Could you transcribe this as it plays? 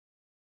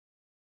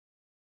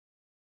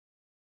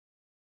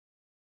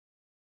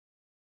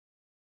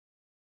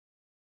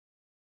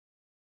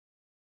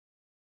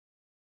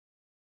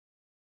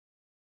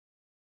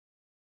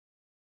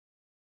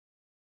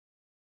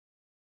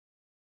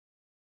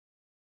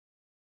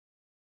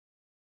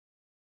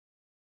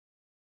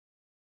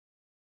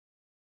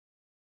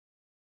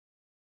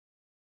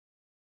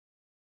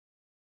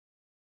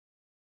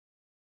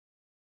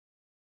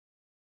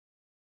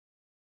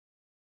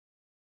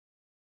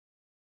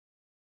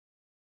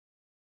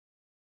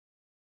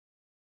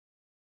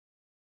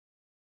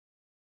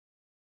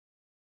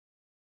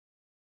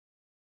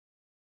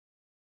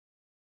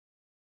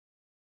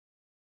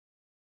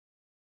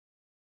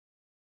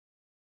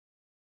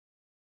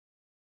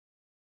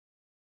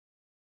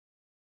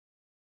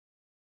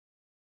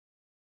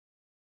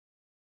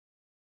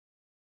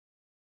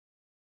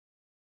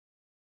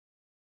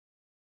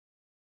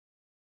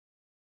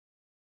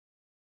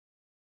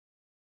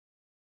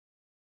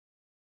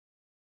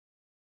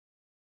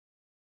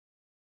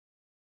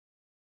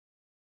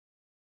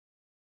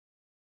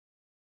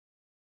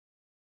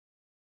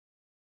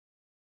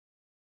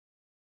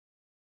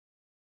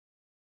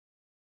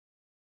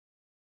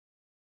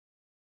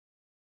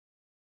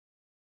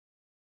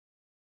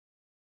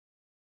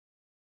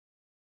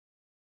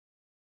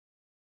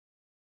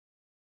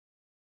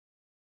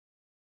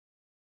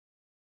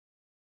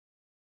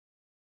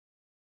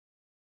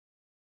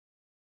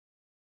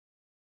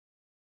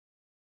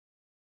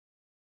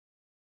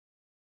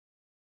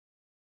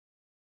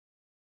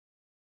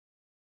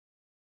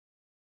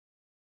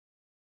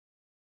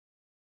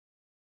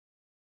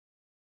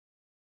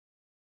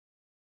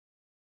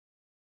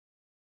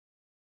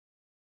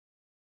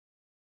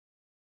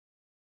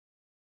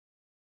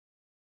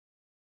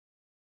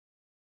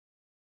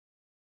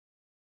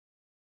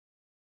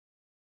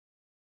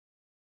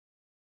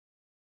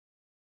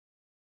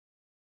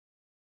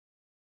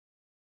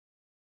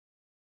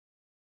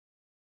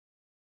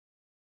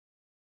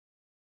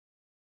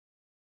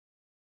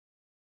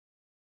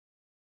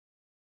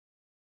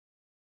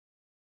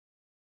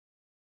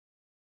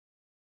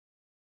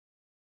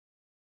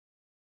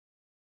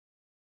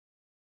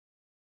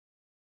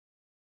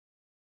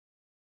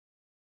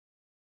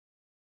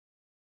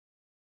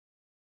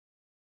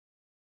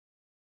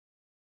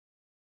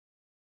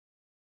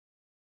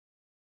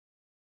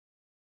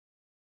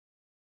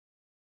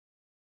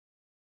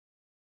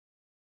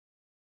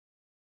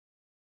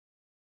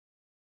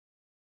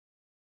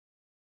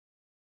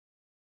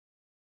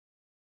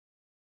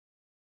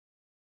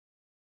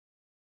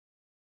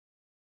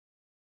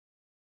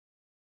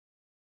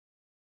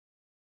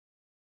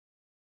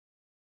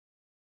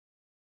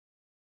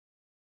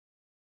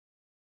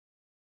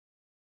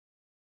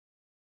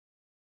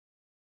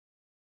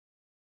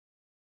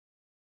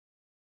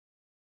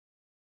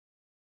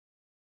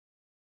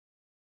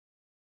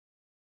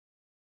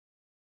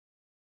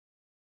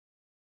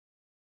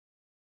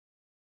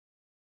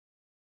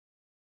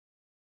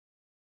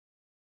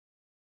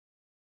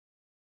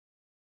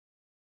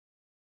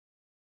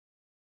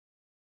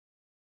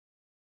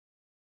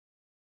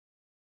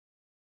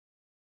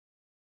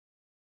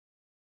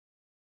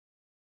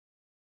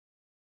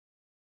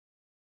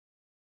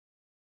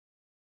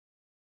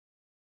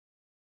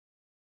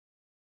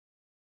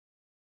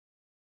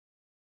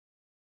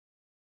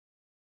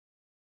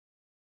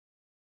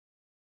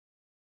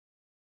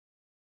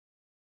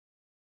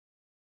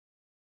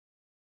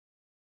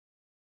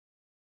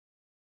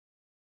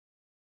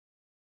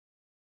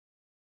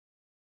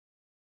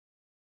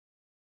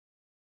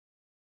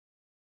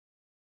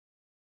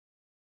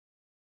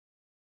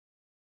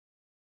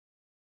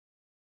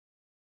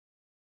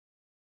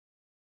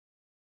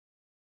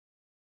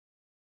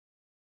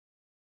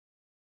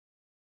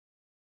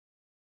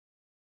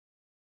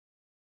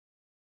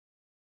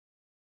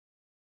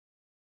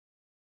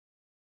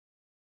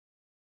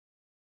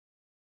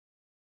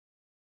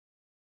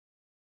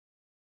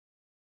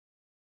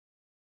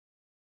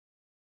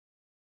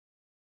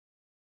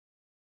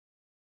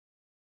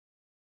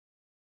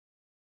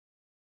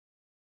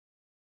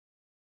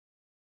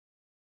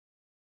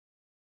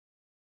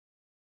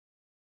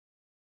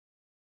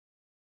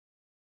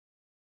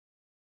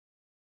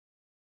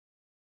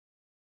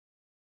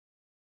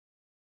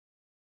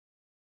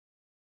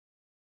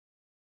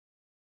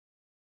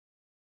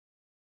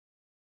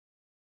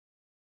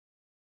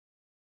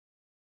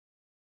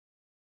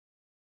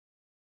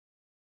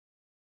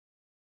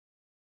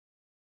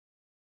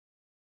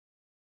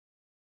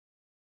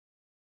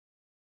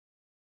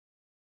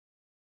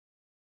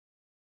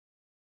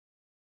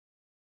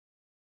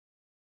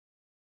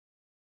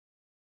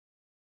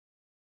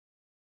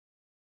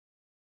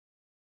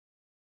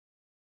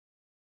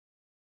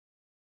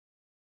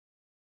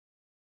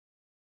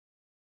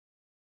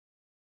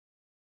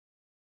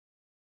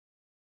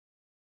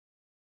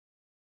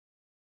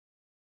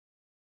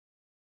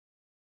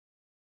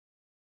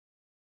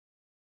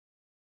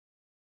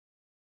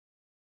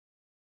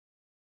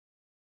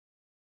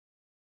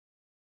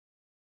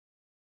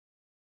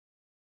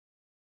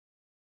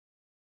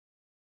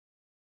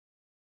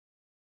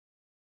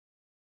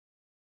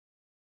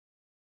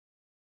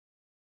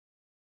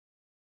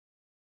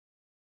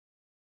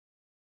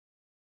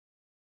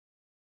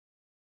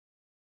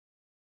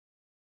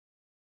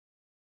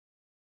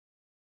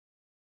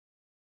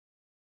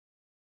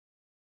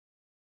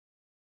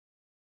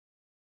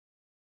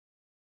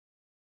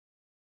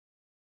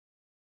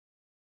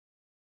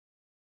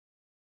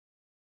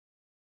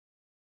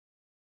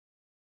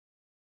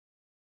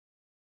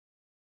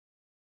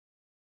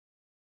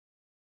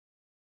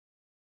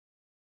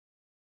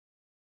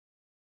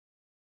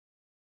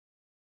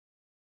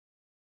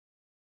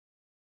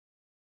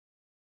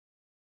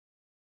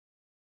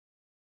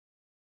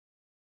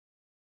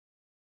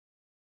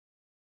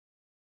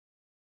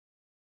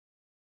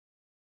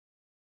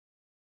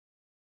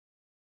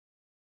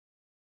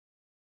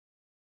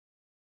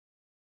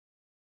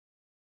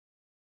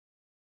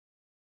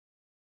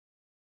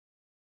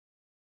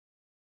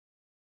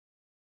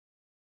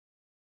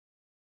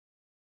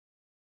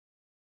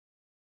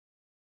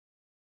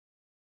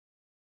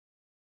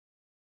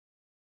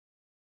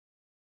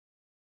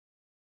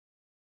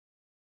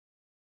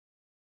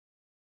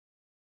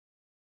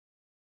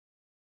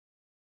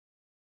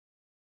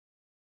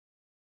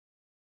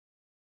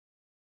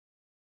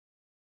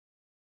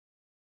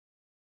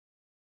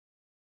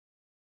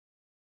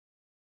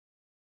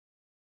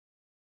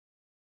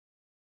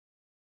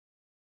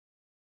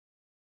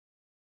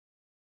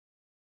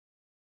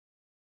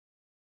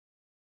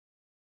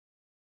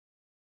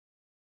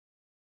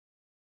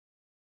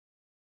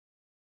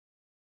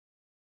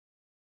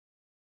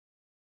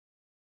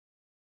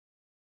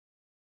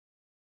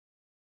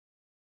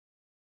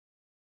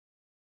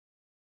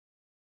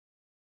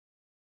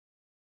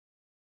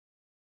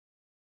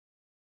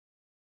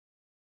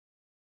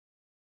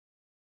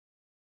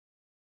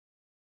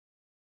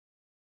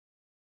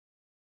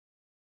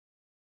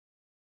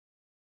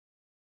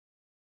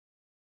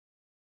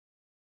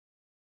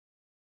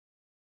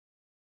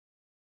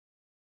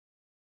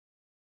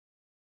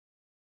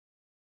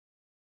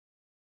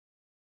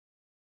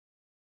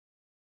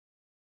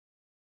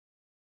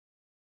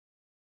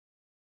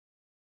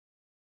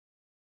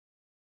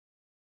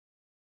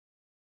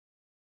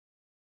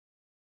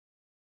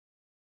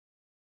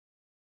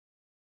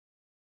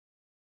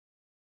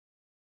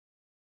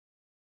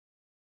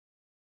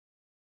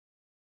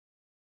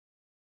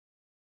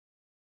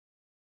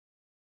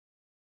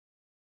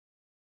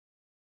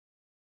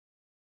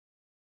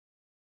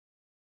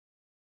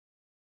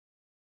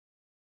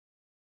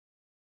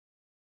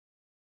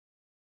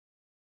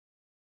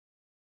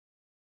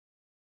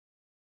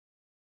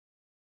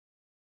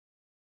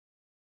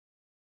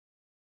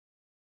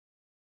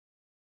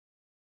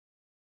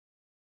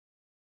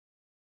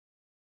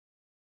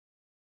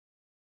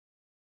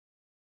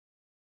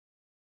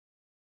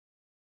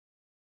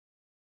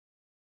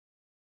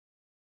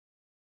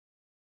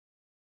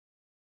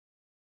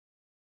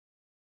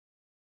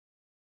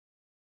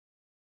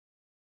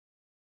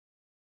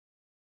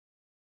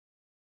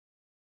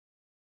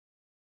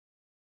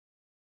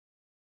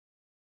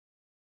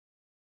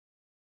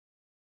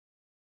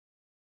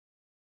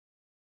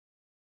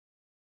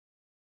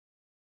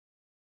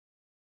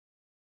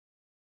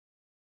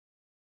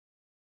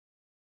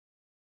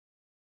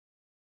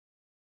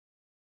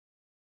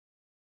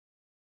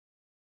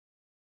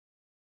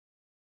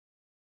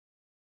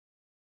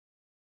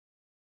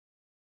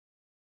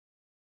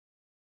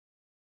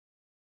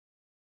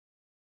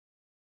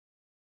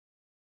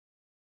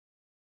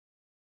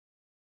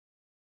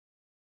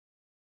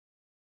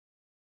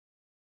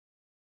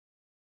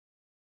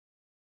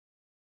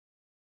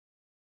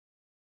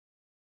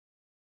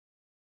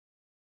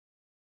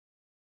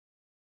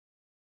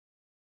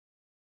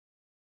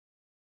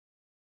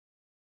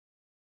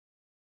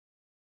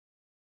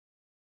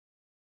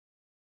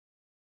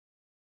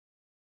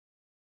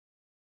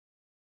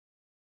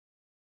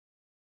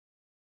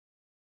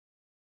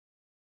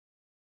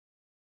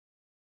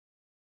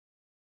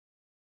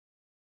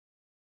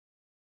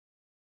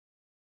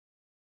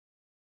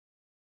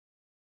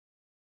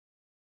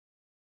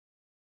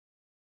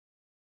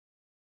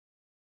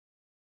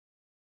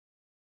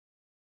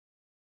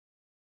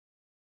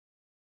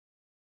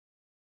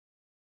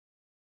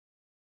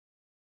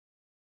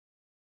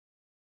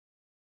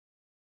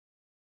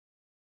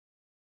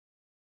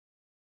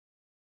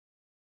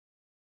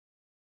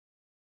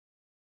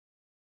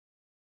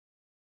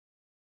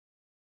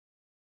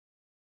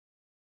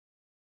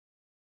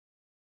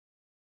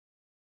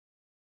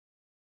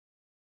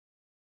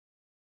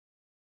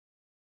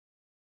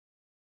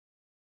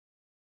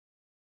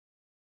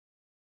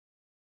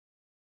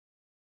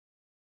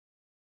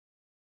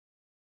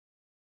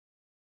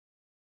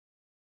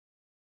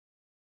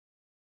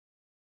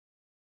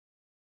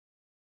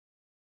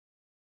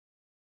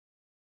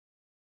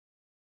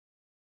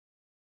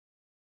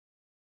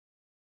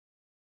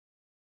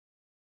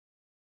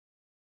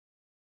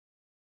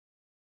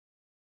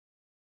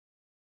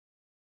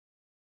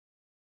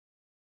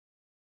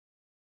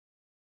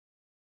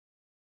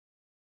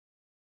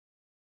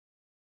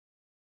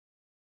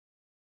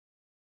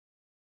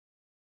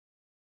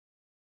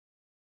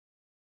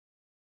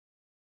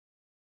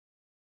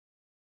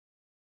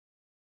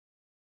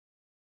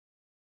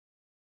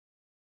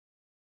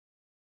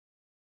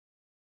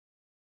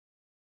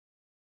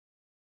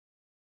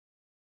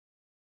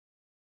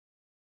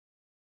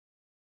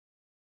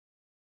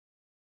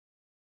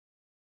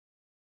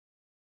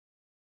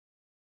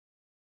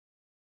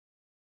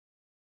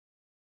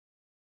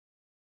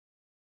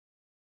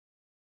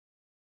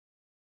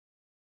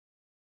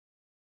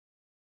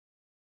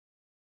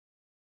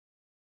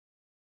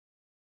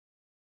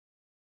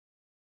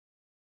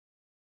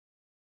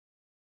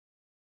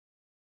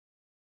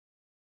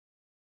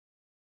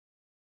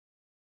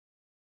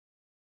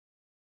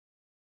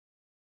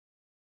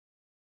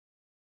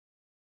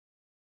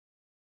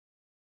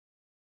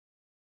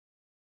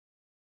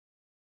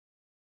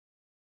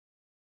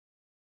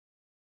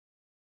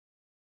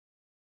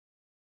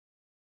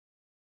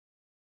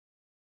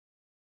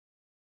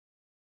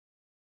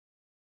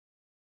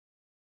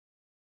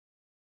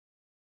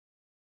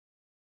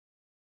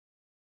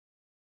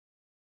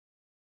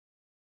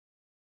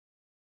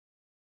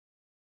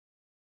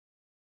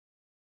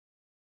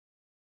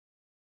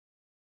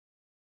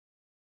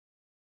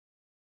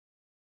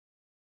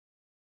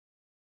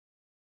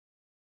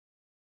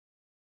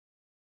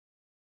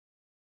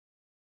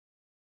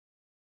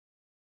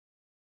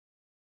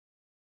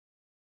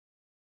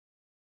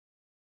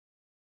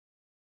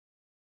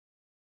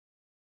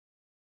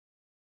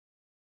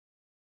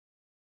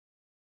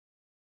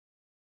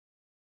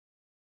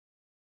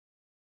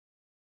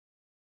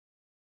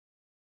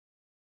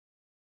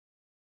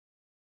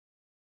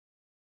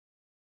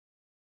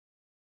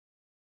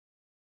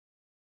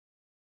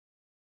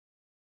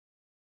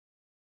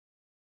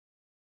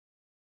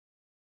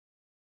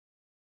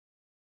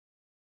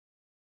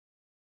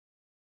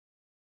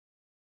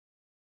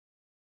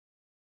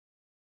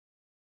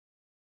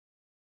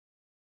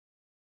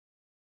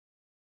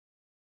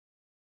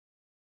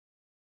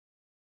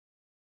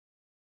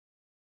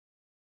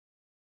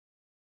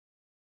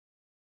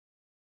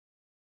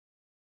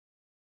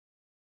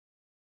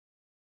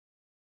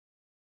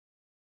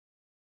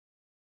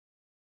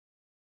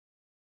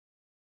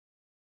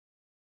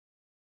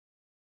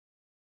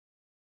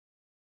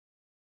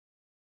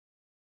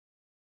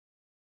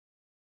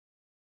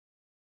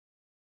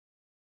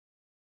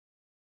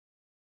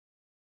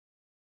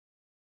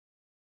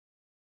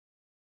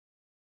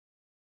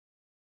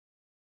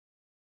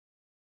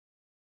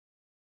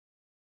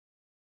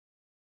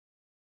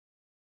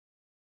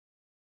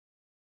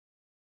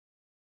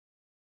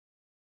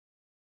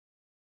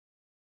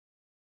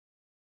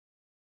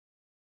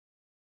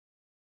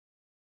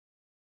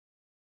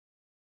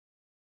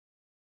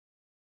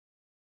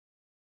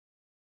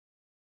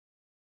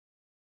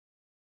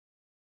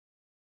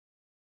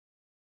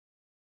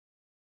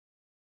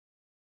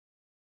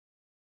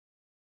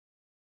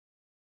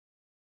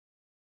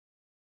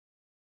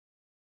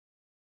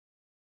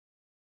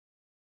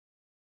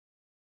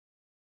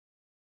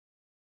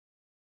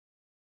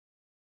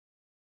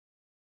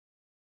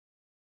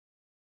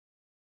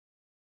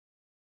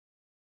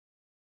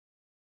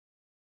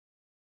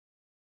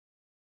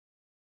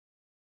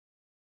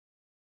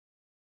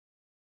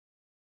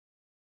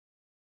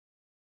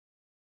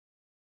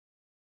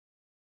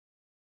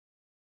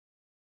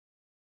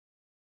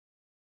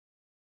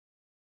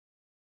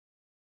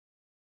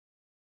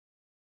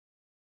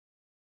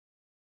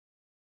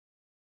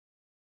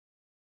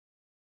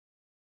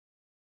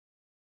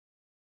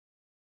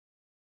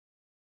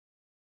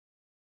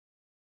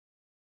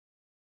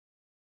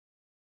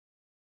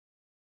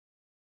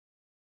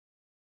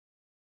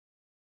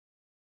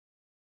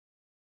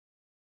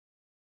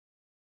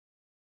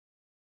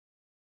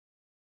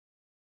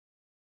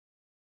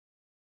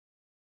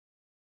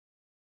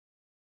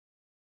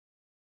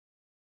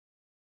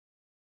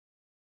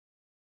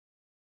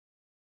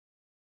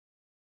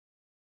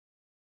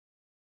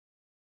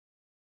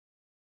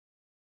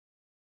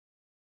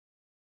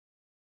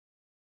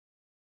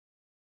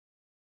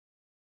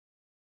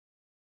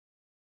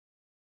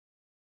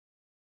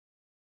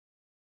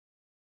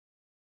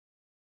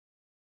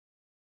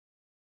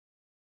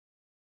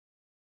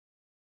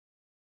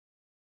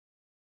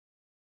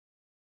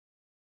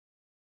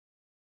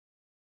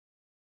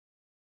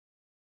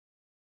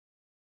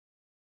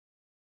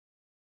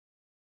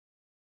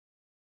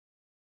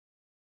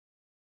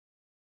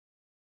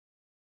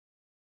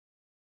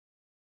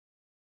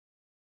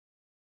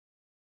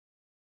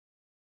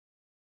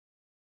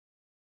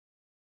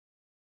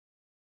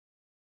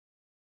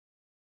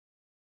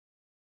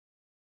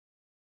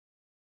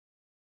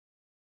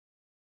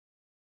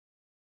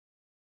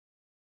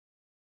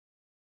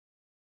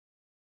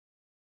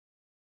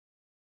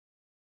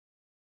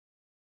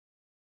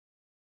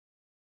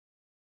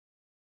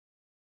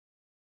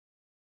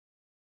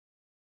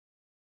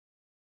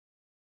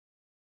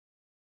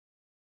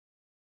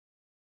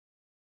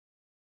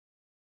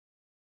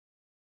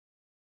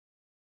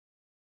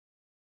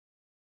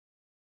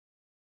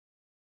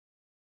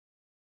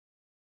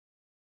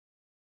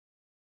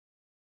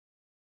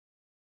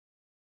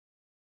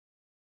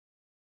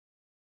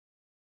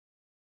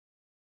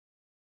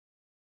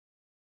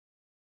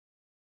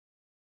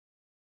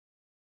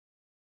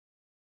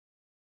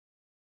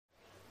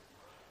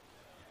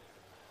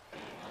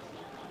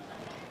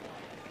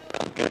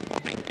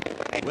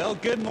Well,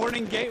 good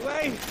morning,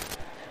 Gateway.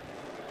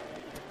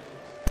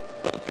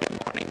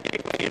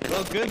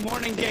 Well, good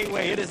morning,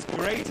 Gateway. It is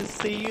great to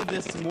see you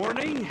this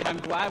morning. I'm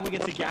glad we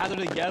get to gather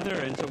together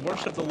and to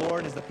worship the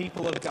Lord as the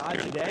people of God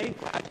today.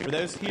 For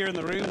those here in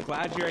the room,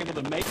 glad you're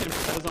able to make it. And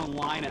for those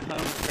online at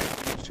home,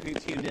 great to be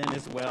tuned in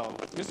as well.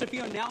 Just a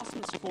few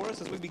announcements for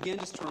us as we begin,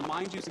 just to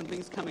remind you some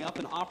things coming up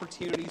and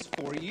opportunities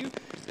for you.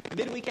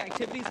 Midweek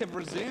activities have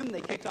resumed.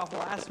 They kicked off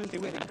last Wednesday.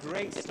 We had a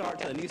great start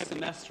to the new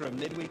semester of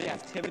midweek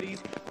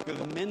activities. We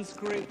have a men's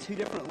group, 2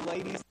 different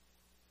ladies.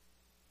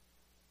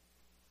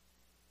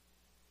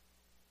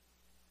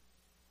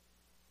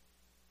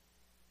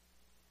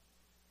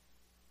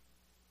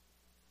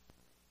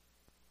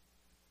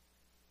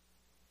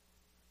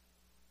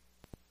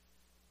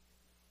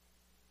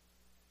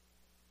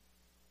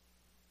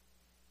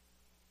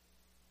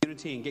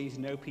 And getting to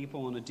know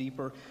people on a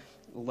deeper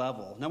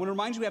level. Now, I want to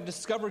remind you we have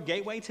Discover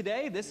Gateway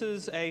today. This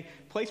is a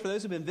place for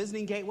those who have been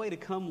visiting Gateway to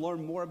come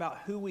learn more about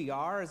who we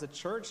are as a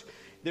church.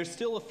 There's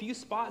still a few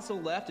spots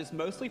left. It's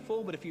mostly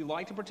full, but if you'd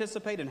like to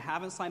participate and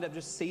haven't signed up,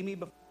 just see me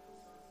before.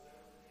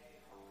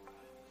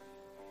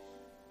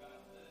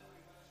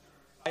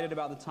 Excited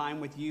about the time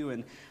with you,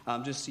 and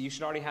you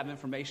should already have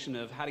information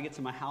of how to get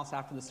to my house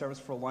after the service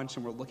for lunch,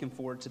 and we're looking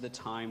forward to the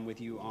time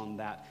with you on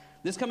that.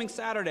 This coming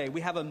Saturday, we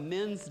have a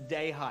men's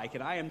day hike,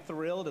 and I am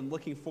thrilled and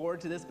looking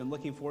forward to this. Been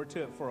looking forward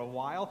to it for a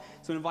while.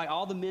 So I invite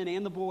all the men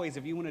and the boys,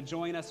 if you want to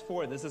join us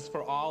for it. This is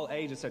for all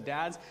ages. So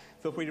dads,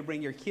 feel free to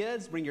bring your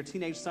kids, bring your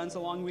teenage sons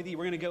along with you.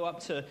 We're going to go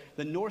up to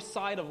the north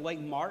side of Lake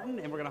Martin,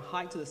 and we're going to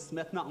hike to the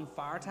Smith Mountain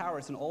Fire Tower.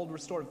 It's an old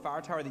restored fire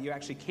tower that you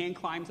actually can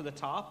climb to the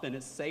top, and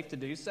it's safe to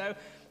do so.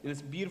 And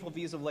it's beautiful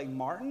views of Lake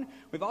Martin.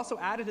 We've also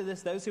added to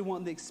this those who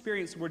want the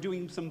experience. We're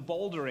doing some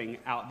bouldering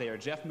out there.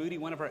 Jeff Moody,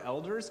 one of our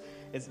elders,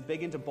 is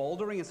big into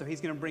bouldering, and so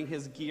he's going to bring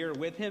his gear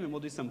with him, and we'll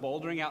do some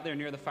bouldering out there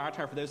near the fire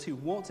tower for those who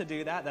want to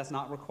do that. That's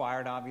not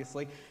required,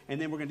 obviously.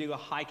 And then we're going to do a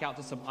hike out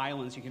to some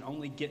islands you can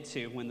only get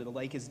to when the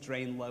lake is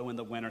drained low in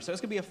the winter. So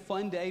it's going to be a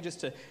fun day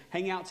just to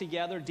hang out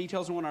together.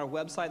 Details are on our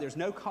website. There's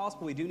no cost,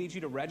 but we do need you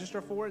to register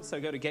for it,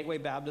 so go to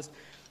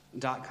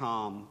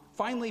gatewaybaptist.com.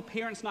 Finally,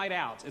 Parents' Night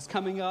Out is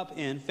coming up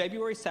in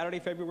Saturday,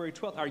 February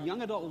 12th. Our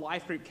young adult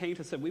life group came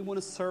to us and said, we want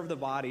to serve the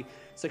body,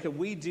 so could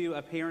we do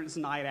a Parents'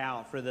 Night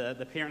Out for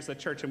the parents of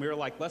the church? And we were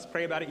like, let's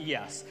pray about it.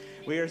 Yes.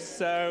 We are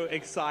so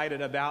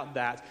excited about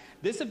that.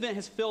 This event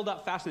has filled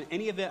up faster than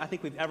any event I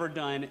think we've ever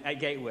done at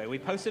Gateway. We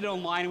posted it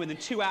online, and within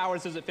 2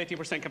 hours, it was at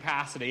 50%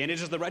 capacity, and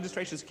the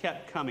registrations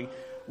kept coming.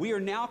 We are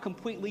now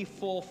completely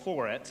full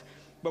for it,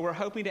 but we're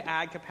hoping to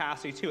add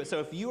capacity to it. So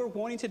if you are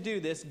wanting to do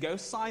this, go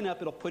sign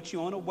up. It'll put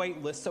you on a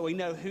wait list so we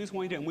know who's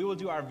wanting to do it, and we will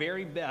do our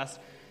very best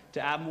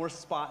to add more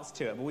spots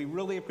to it. But we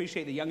really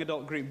appreciate the young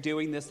adult group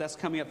doing this. That's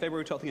coming up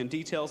February 12th. Again,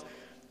 details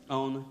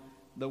on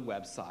the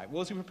website.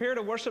 Well, as we prepare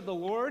to worship the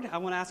Lord, I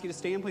want to ask you to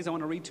stand, please. I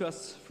want to read to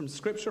us from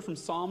Scripture from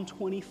Psalm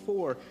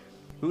 24.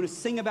 We want to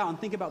sing about and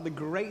think about the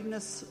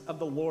greatness of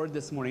the Lord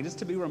this morning, just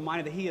to be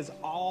reminded that He is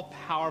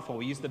all-powerful.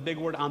 We use the big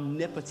word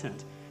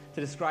omnipotent to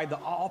describe the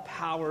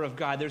all-power of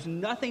God. There's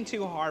nothing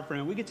too hard for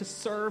Him. We get to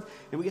serve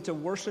and we get to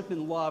worship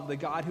and love the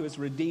God who has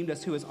redeemed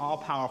us, who is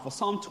all-powerful.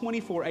 Psalm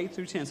 24, 8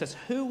 through 10 says,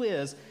 "Who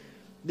is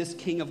this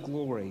King of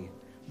glory?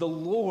 The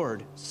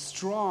Lord,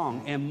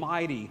 strong and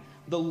mighty,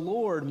 the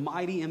Lord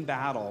mighty in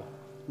battle.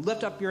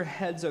 Lift up your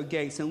heads, O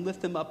gates, and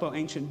lift them up, O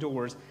ancient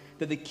doors,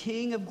 that the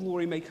King of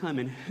glory may come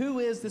in." Who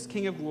is this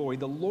King of glory?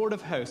 The Lord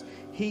of hosts.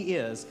 He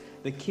is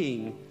the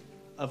King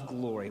of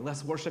glory.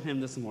 Let's worship Him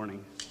this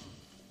morning.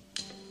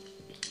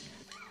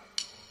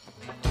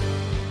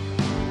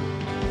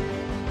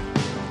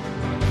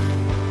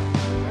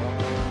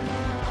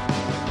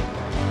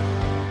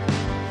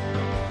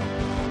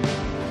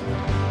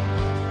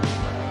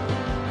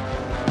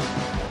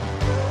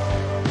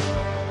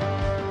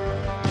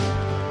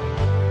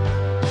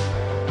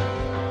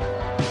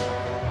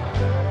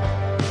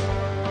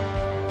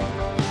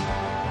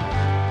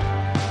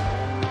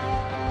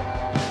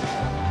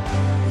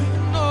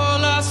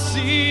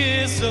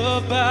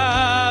 A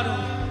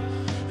battle,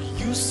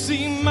 you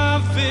see my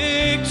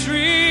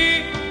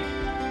victory.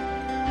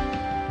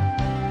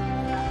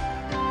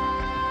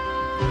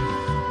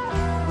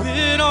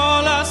 When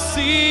all I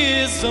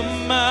see is a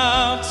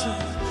mountain,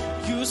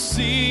 you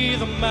see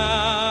the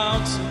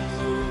mountain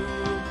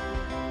move.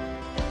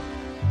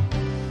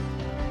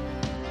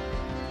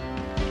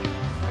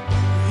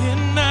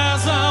 And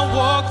as I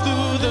walk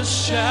through the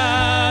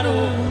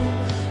shadow,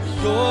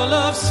 your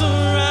love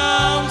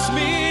surrounds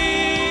me.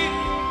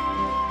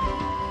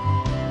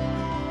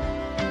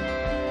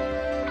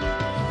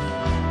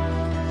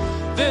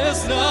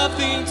 There's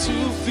nothing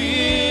to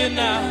fear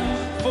now,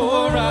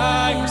 for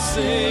I am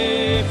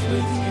safe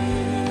with you.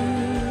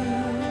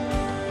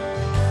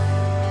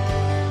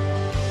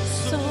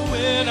 So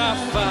when I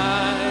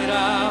fight,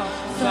 I'll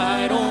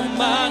fight on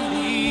my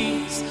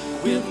knees,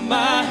 with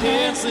my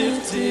hands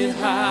lifted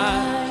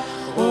high.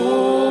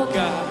 Oh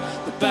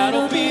God, the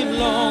battle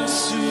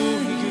belongs to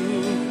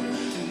you,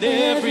 and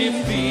every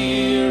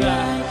fear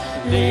I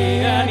lay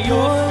at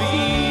your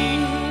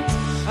feet.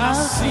 I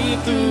see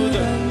through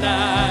the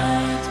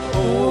night.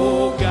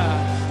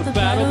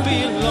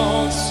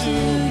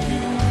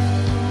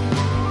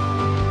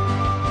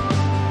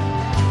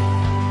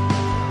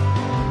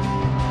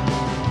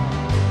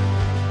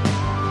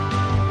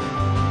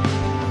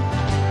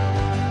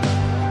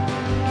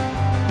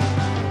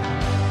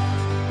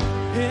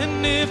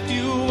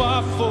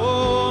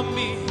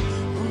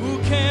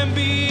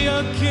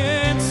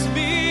 against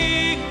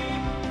me.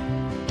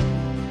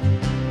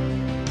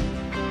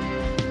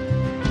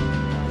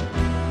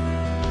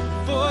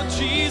 For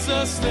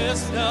Jesus,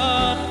 there's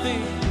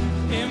nothing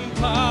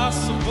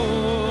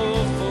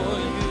impossible for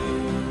you.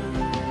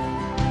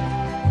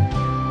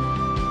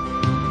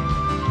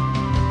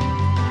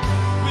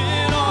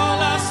 When all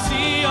I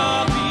see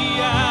are the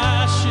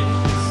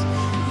ashes,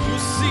 you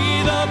see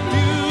the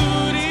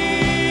beauty.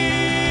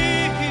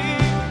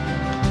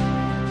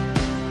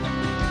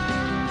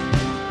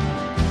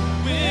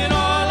 When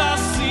all I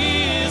see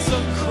is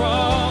a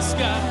cross,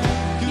 God,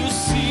 you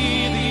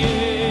see the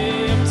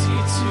empty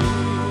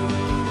tomb.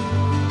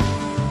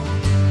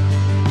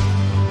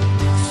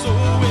 So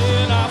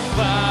when I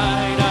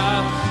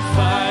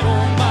fight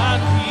on my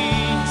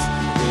knees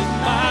with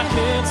my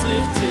hands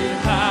lifted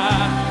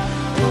high.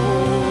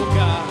 Oh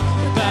God,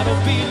 the battle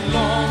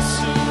belongs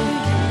to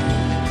you.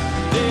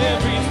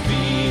 Every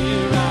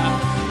fear I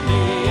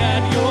lay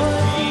at your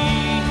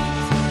feet,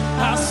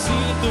 I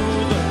see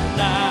through the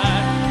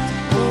night.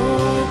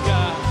 Oh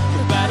God,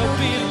 the battle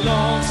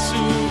belongs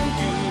to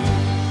you.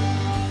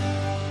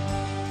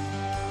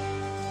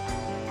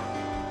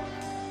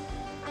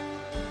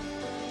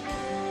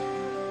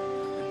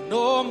 An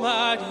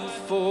almighty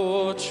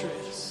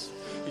fortress,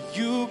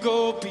 you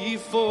go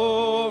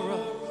before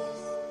us.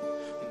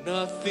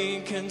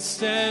 Nothing can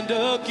stand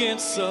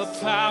against the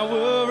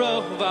power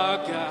of our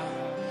God.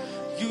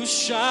 You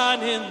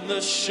shine in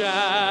the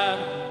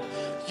shadow,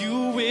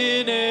 you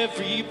win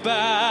every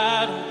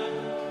battle.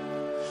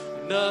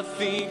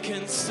 Nothing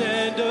can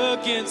stand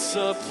against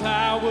the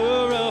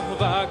power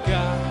of our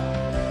God.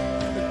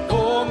 An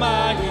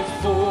almighty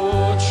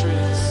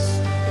fortress,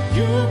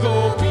 you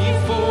go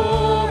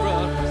before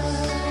us.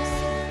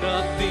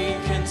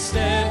 Nothing can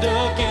stand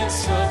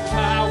against the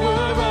power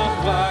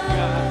of our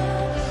God.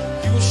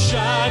 You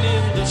shine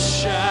in the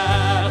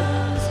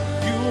shadows,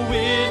 you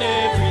win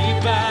every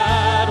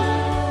battle.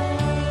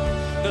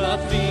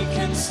 Nothing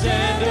can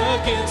stand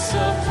against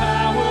the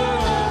power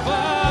of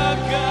our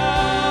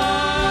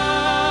God.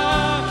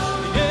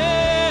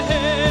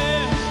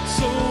 Yeah.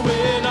 So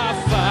when I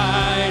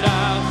fight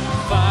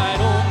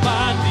on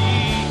my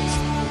knees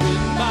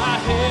with my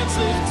hands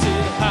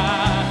lifted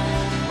high.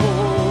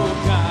 Oh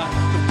God,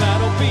 the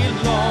battle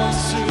belongs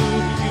to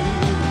you.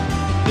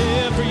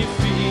 Every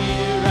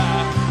fear I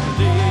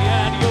lay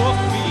at your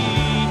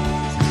feet,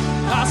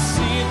 I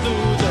see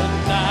through the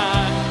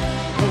night.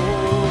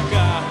 Oh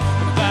God,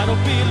 the battle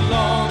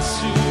belongs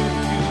to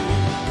you.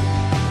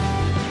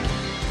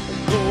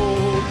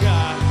 Oh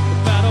God, the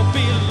battle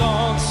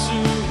belongs to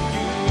you.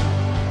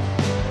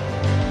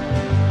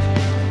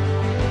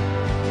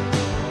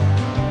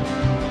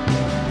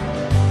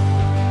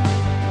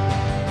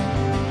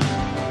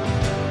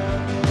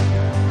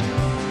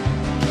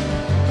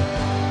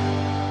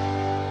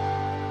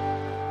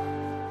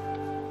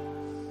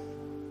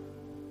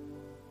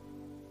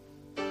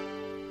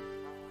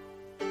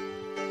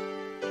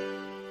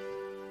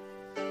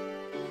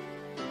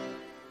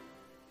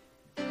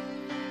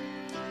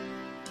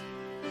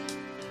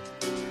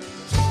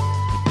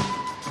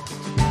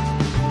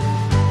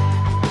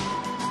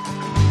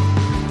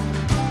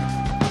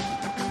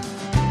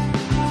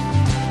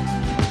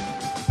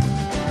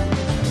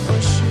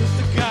 Worship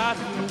the God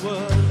who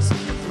was.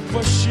 We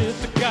worship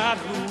the God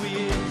who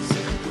is.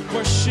 We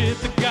worship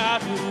the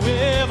God who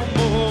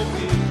evermore will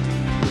be.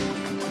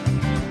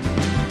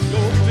 He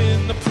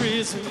opened the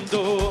prison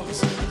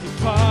doors. He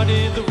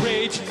parted the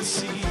raging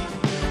sea.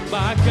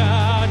 My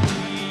God,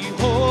 He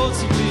holds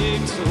the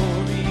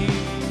victory.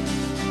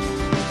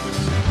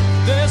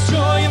 There's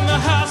joy in the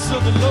house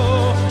of the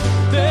Lord.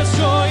 There's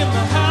joy in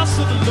the house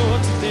of the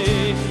Lord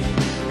today.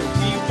 And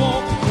we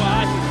won't be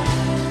quiet.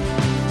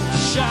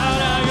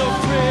 Shout out your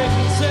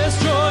praise. There's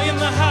joy in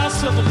the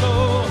house of the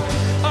Lord.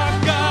 Our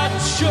God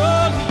is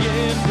surely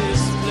in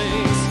this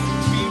place.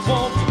 We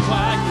won't be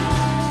quiet.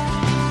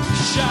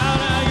 Shout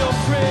out your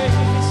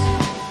praise.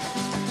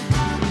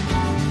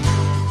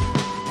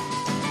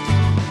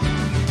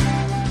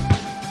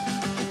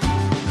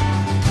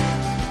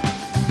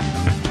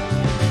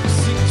 We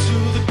sing to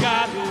the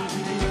God who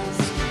is.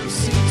 We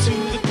sing to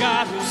the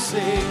God who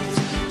saves.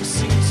 We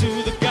sing to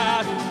the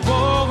God who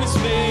always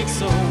makes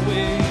a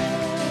way.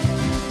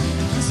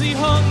 He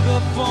hung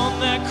up on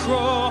that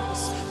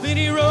cross, then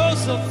he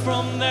rose up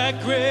from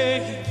that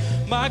grave.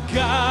 My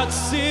God,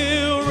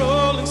 still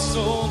rolling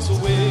stones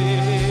away.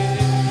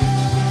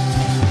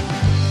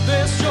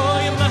 There's joy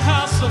in the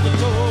house of the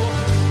Lord.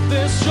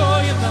 There's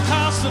joy in the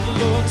house of the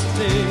Lord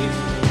today.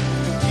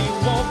 He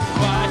won't be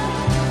quiet.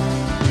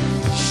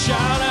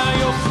 Shout out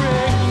your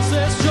praise.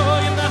 There's joy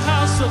in the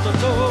house of the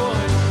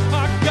Lord.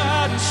 Our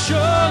God is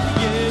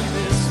surely in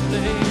this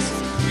place.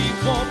 We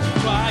won't be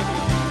quiet.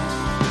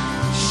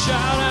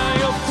 Shout out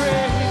your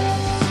praise.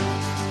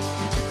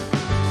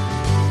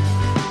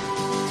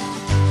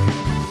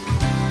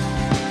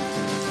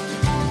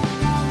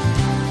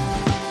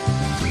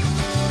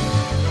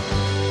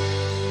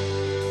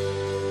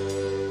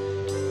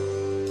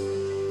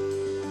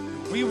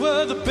 We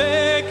were the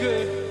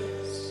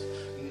beggars,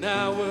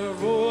 now we're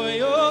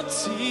royalty.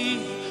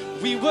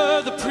 We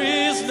were the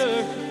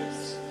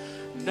prisoners,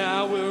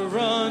 now we're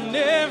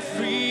running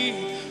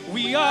free.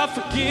 We are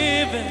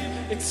forgiven,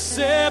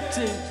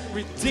 accepted,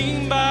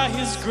 redeemed by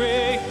His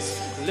grace.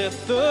 Let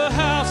the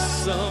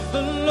house of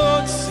the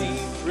Lord sing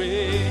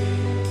praise.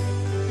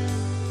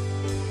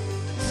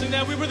 Sing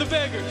that. We were the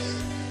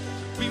beggars.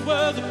 We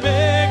were the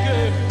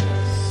beggars,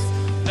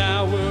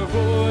 now we're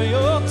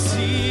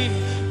royalty.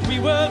 We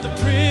were the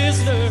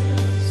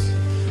prisoners,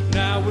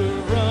 now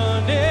we're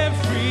running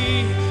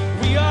free.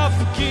 We are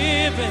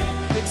forgiven,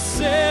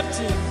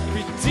 accepted,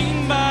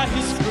 redeemed by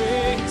His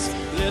grace.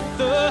 Let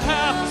the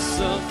house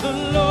of the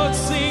Lord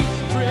sing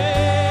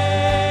praise.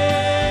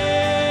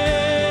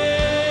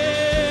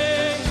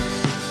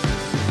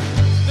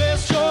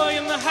 There's joy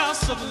in the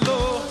house of the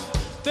Lord.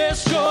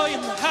 There's joy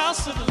in the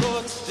house of the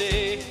Lord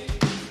today.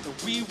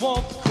 We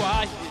won't be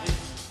quiet.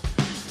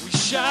 We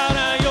shout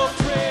out your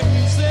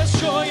praise. There's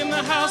joy in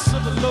the house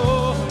of the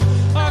Lord.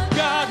 Our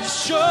God is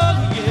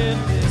surely in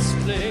this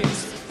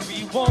place.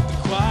 We won't be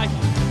quiet.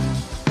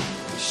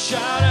 We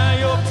shout out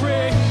your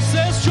praise.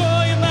 There's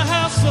joy in the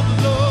house of the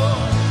Lord.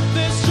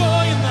 There's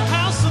joy in the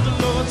house of the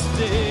Lord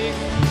today.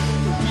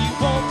 We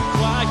won't be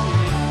quiet.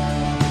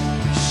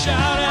 We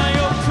shout out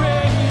your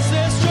praise.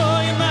 There's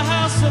joy in the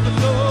house of the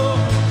Lord.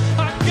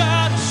 Our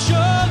God is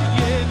surely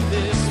in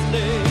this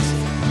place.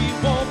 We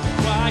won't be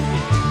quiet.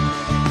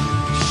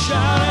 We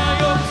shout out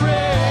your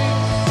praise.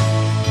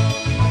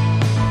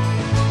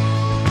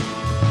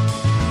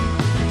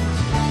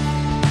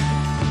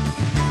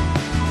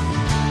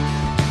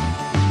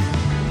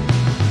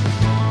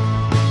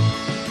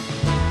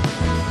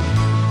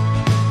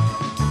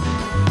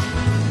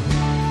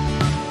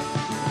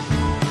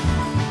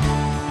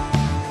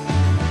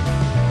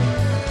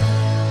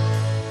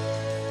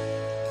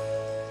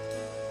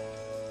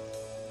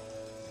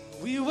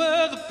 We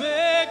were the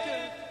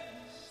beggars,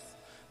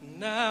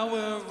 now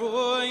we're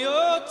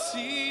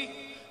royalty.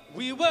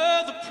 We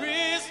were the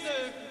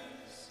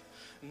prisoners,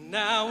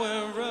 now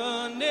we're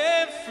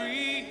running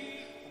free.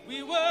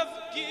 We were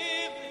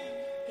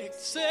forgiven,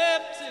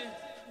 accepted,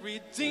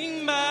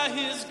 redeemed by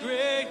His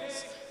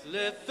grace.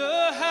 Let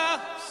the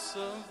house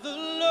of the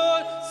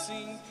Lord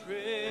sing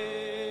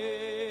praise.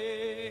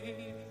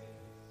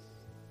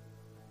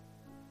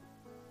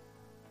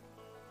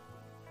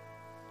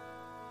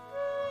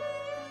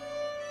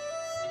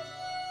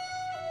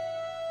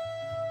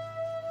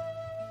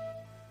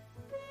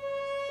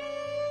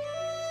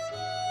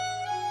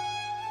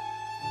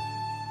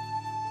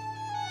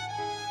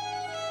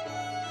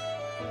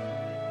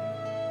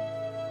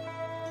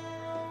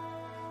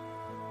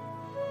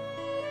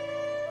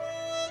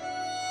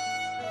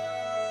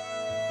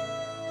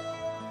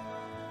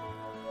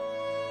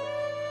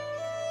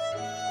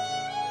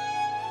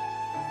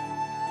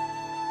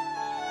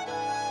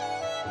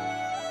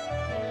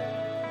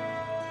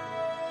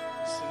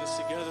 Sing this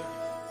together.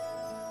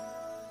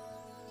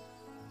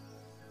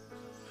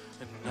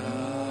 And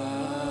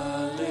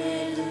hallelujah,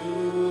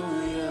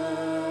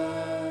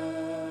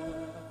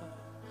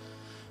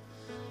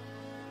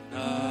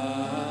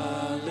 hallelujah,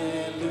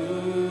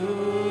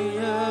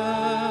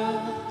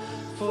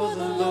 for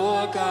the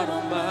Lord God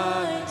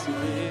Almighty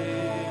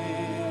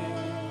reigns.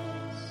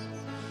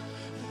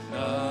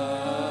 Hallelujah.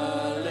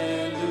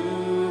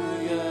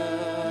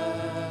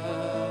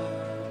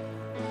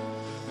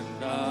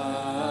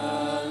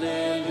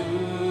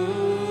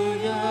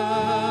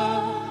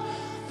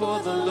 For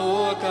the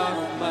Lord God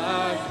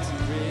Almighty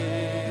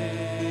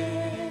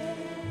reigns.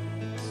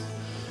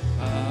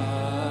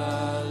 Hallelujah.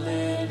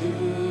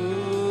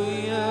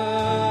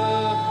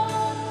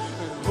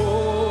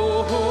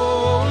 Holy,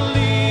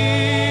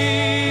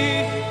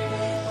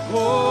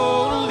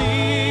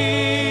 holy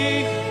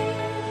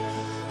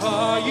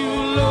are you,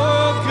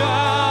 Lord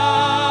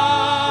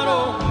God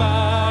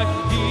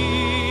Almighty.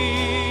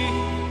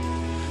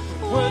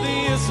 Worthy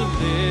is the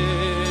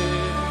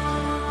Lamb.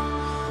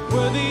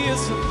 Worthy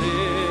is the Lamb.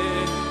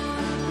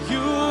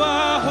 You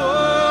are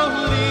holy,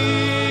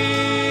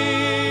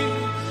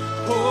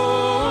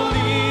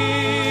 holy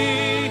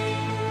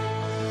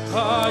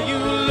are you,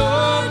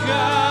 Lord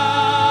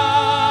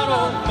God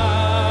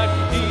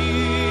Almighty.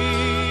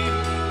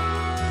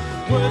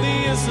 Worthy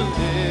is the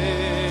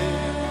Lamb.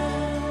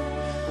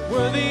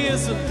 Worthy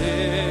is the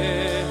Lamb.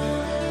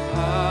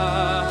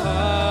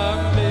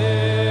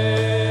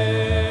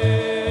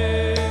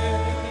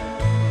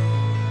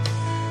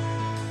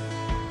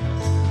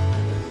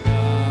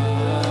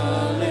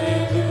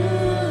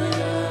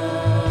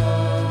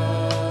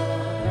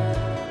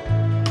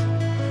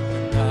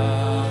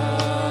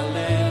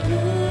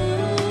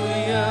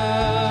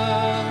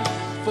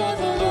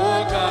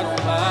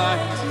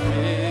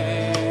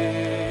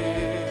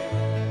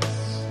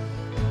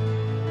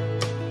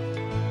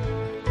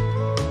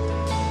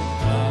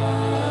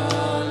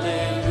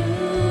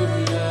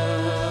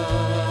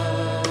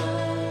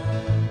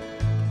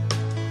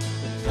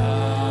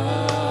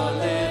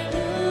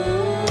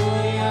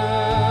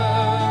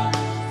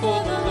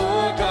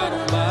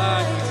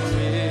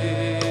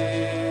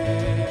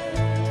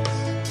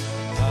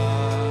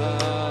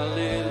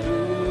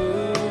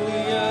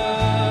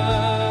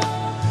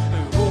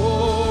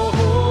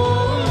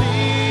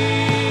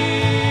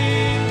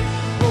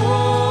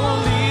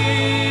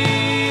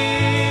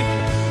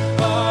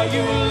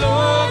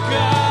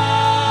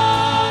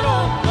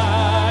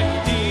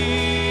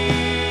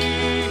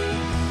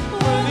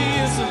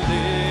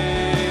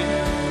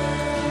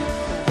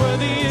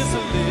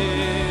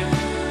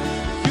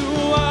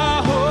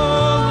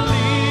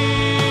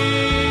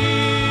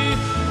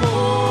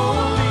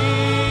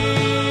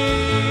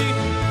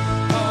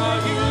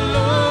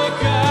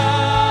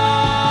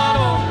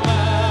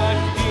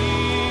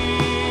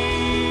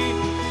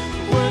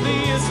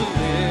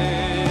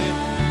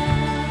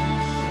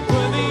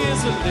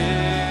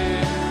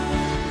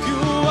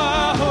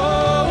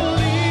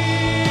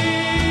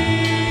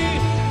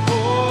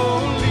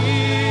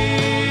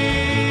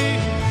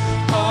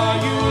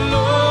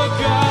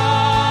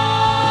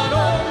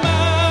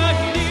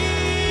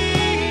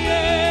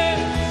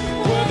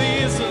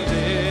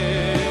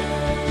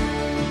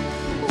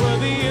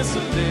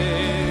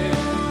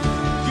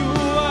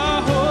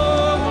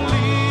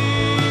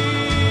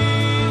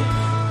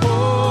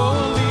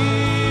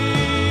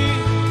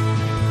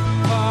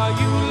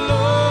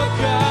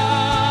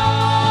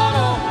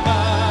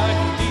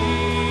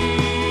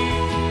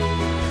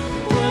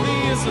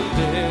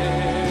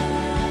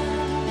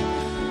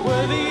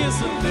 Worthy is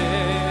the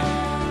Lamb.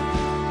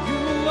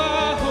 You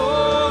are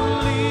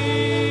holy.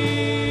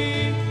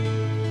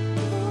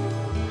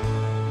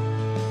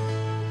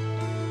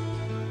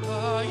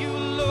 Are you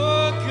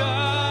Lord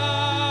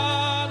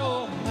God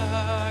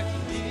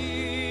Almighty?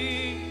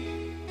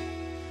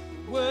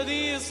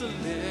 Worthy is the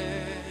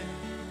Lamb.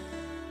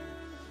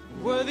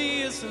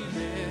 Worthy is the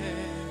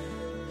Lamb.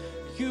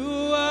 You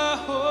are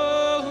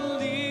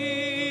holy.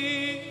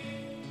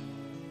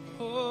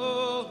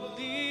 Holy.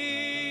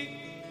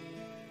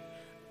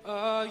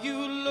 Are you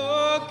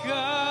Lord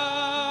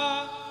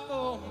God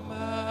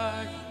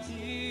Almighty?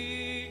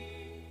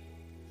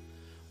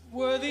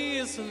 Worthy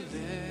is the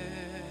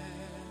Lamb.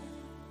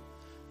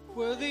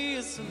 Worthy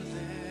is the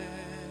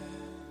Lamb.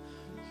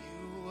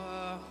 You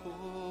are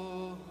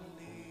holy.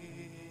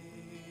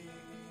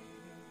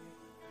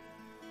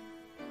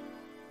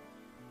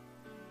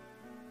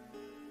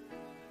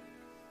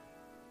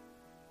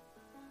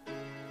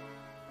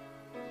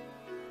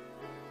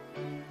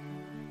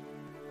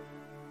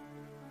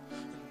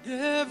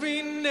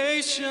 Every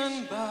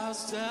nation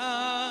bows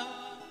down,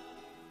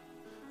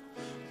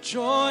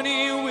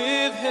 joining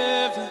with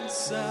heaven's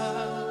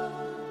sound,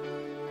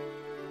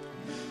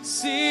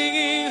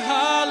 singing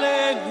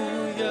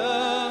hallelujah.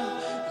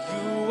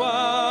 You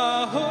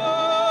are holy.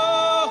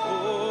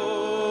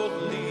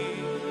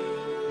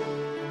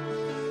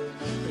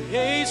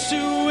 Age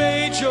to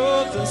age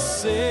you're the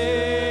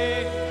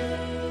same.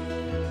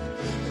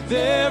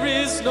 There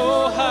is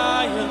no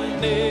higher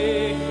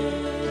name.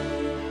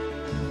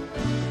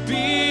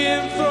 Be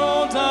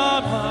enthroned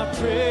on our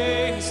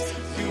praise.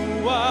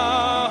 You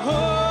are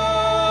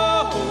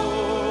holy.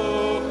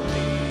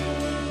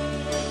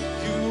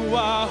 You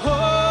are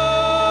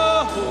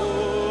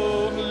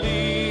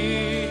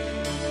holy.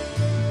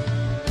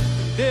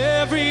 And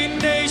every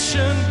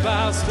nation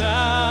bows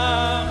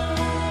down,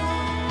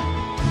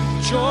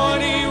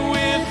 joining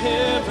with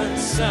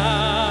heaven's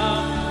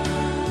sound,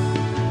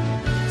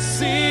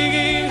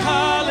 singing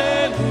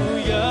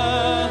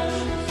hallelujah.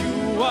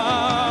 You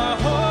are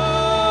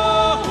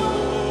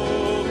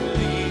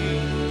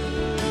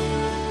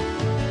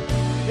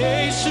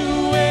age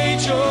to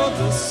age you're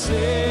the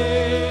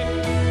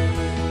same.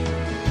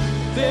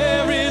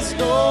 There is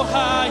no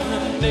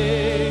higher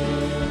name.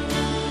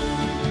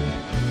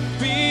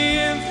 Be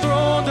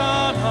enthroned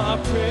on our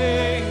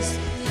praise.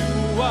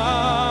 You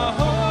are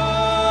holy.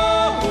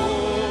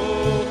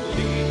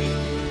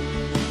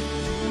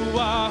 You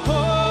are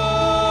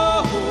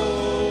holy.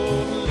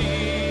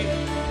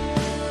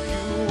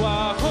 You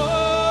are holy.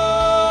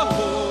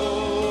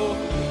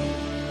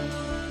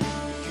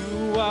 You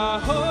are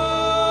holy.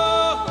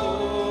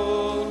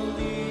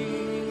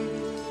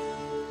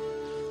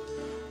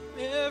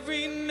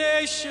 Every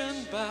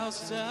nation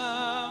bows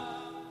down,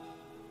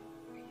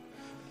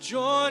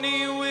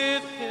 joining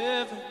with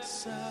heaven's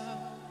sound,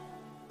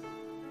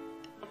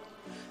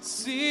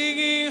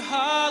 singing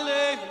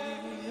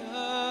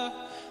hallelujah.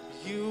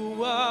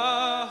 You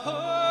are holy.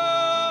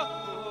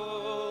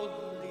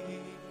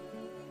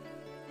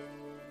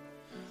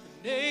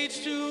 And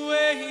age to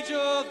age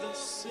you're the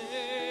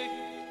same.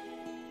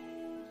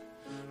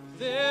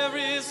 There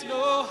is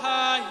no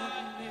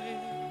higher name.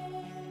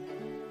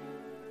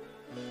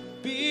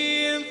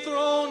 Be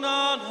enthroned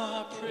on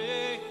our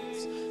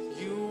praise.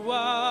 You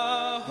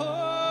are holy.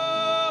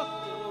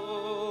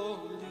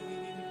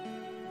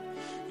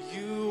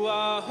 You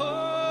are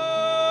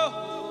holy.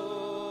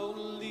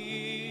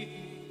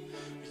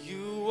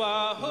 You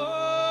are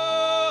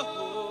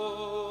holy.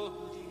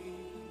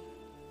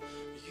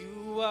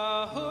 You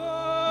are holy.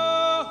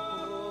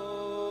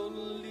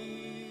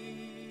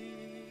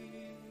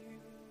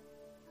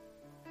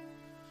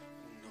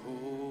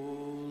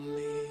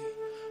 Holy,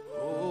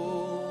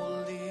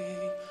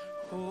 holy,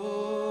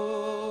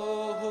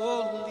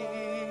 holy,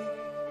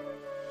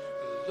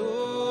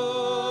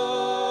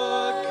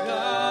 Lord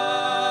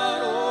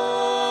God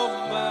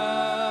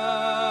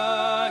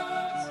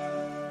Almighty.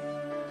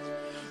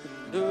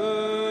 And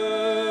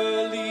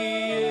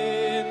early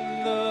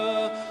in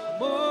the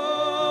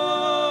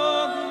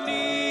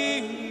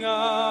morning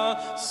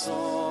our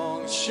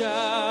song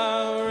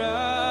shall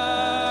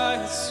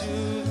rise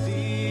to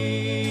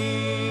thee.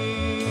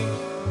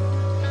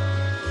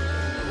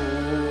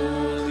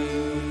 Holy,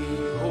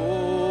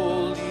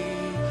 holy,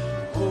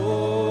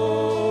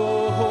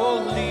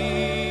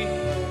 holy,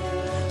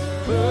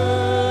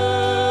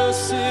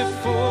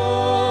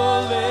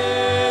 merciful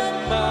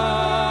and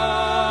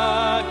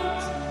mighty,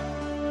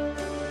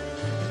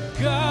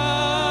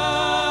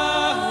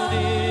 God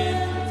in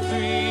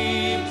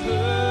three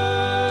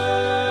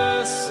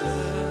persons,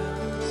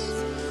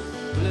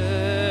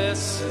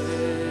 blessed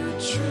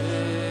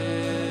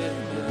Trinity.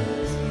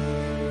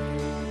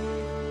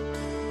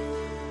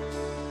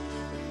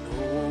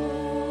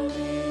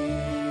 Holy,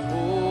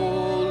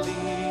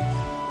 holy,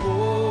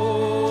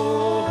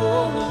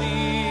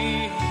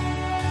 holy,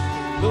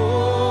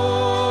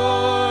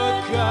 Lord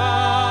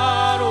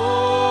God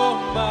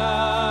Almighty.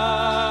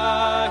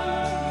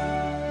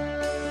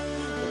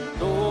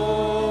 And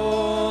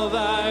all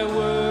thy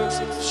works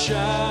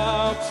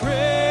shall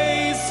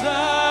praise thy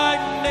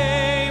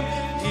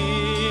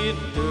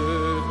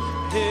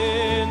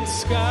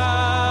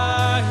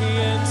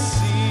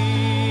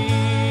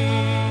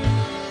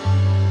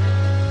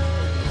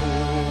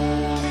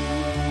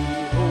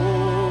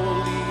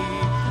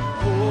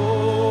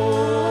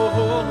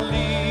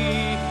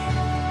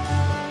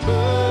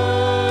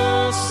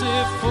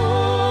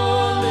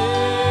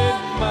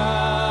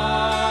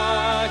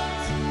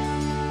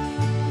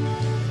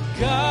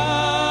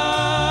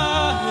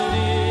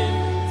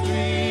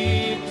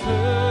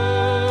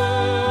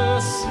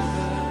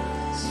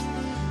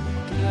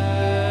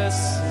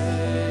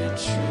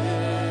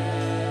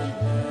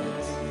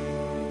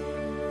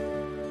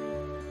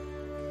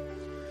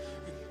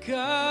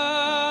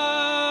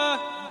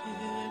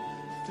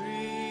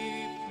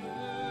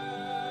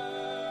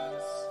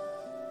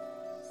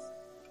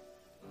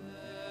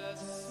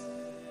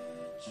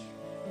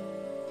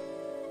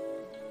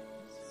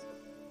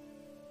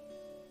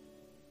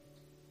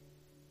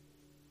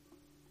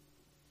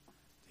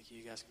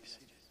guys can be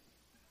seated.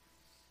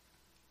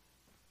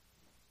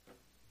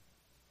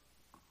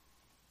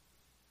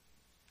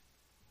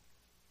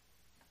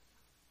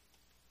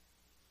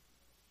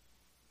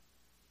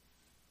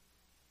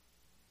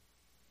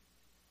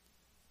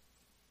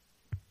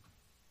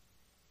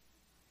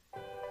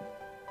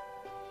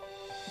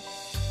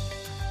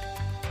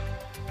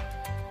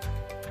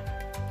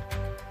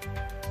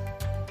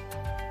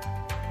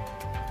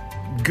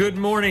 Good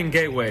morning,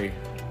 Gateway.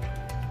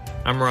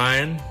 I'm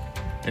Ryan,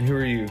 and who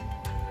are you?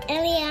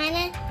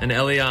 Eliana. And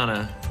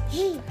Eliana.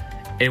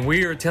 And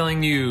we are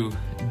telling you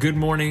good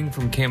morning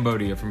from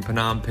Cambodia, from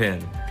Phnom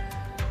Penh.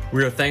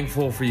 We are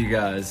thankful for you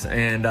guys,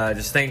 and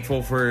just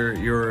thankful for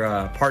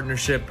your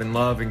partnership and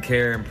love and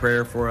care and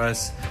prayer for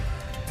us.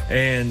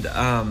 And so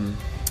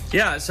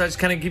I just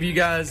kind of give you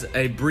guys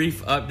a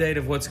brief update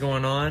of what's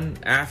going on.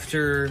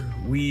 After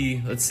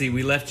we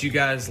left you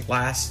guys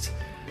last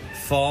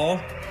fall.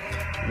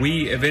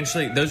 We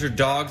eventually, those are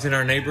dogs in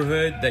our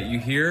neighborhood that you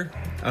hear.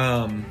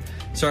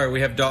 Sorry,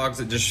 we have dogs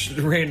that just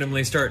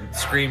randomly start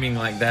screaming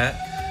like that.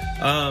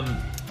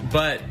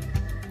 But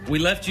we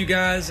left you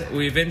guys.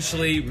 We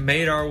eventually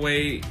made our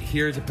way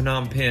here to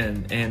Phnom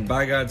Penh. And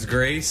by God's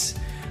grace,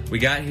 we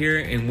got here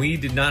and we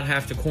did not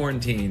have to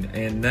quarantine.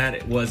 And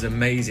that was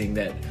amazing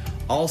that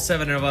all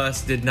 7 of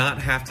us did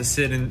not have to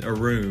sit in a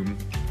room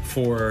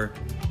for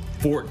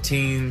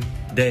 14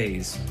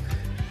 days.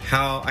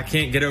 I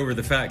can't get over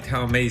the fact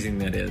how amazing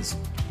that is.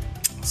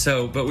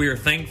 So, but we are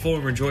thankful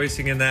and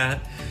rejoicing in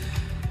that.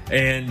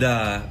 And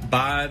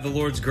by the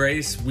Lord's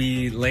grace,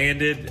 we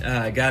landed,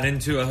 got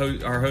into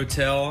our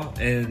hotel,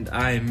 and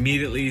I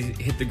immediately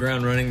hit the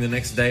ground running the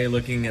next day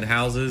looking at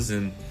houses.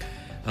 And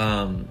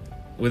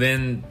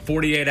within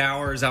 48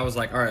 hours, I was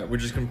like, all right,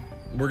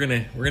 we're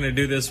gonna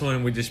do this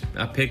one.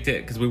 I picked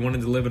it because we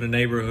wanted to live in a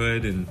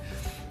neighborhood and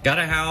got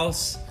a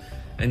house.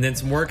 And then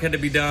some work had to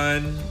be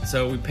done,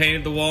 so we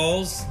painted the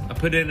walls. I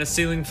put in a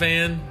ceiling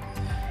fan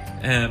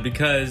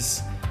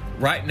because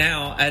right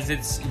now, as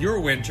it's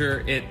your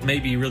winter, it may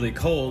be really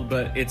cold,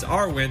 but it's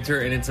our winter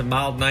and it's a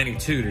mild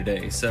 92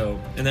 today. So,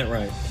 isn't that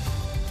right?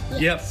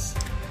 Yes.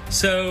 Yep.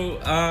 So,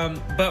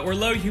 but we're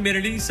low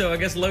humidity, so I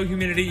guess low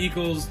humidity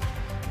equals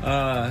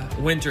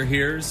winter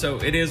here. So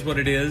it is what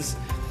it is.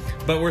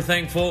 But we're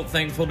thankful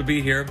to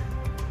be here,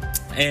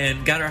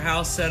 and got our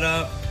house set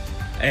up.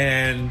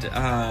 And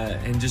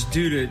just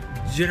due to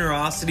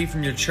generosity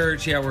from your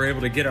church, we're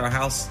able to get our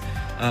house.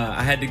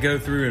 I had to go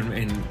through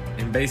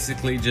and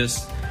basically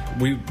just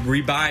we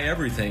rebuy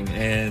everything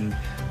and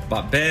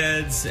bought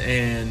beds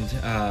and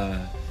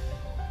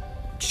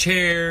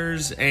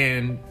chairs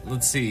and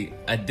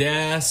a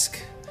desk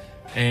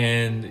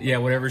and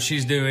whatever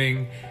she's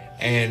doing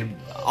and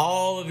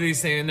all of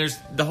these things. And there's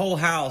the whole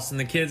house, and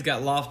the kids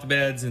got loft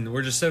beds, and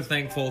we're just so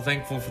thankful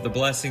for the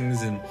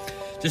blessings and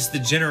just the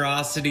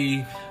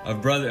generosity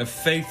of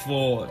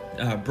faithful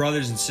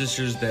brothers and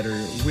sisters that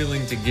are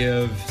willing to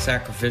give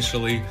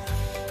sacrificially.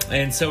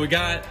 And so we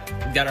got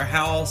our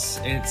house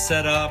and it's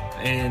set up,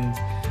 and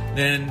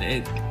then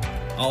it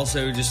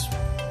also just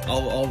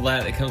all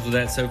that that comes with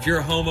that. So if you're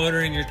a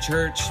homeowner in your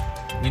church,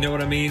 you know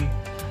what I mean.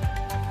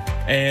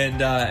 And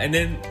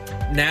then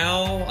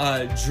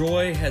now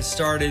Joy has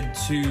started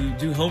to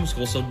do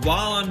homeschool. So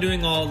while I'm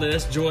doing all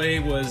this,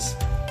 Joy was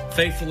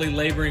faithfully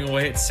laboring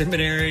away at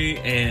seminary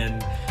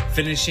and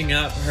finishing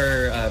up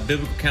her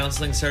biblical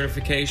counseling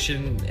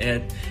certification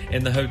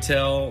in the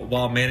hotel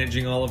while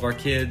managing all of our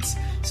kids.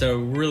 So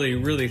really,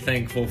 really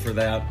thankful for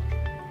that.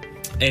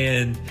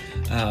 And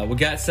we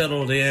got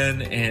settled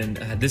in, and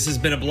this has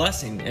been a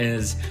blessing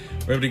as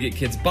we're able to get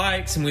kids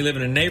bikes, and we live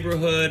in a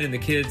neighborhood, and the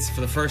kids,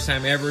 for the first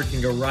time ever,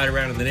 can go ride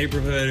around in the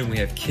neighborhood, and we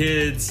have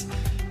kids,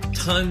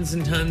 tons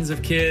and tons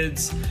of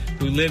kids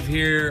who live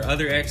here,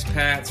 other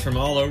expats from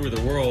all over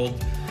the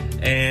world.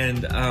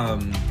 And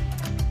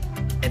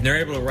they're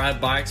able to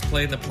ride bikes,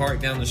 play in the park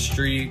down the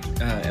street.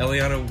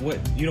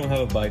 Eliana, you don't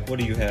have a bike. What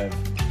do you have?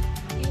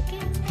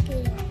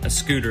 A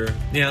scooter.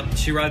 Yeah,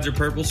 she rides her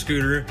purple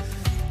scooter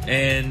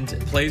and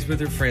plays with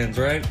her friends,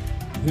 right?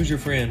 Who's your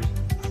friend?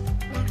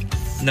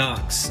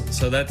 Knox.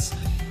 So that's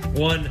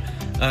one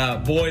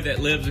boy that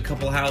lives a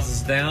couple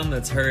houses down.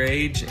 That's her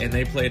age, and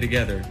they play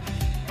together.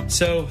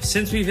 So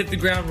since we've hit the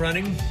ground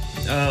running,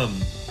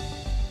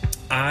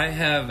 I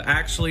have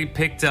actually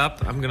picked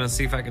up, I'm going to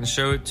see if I can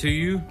show it to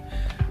you.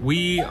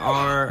 We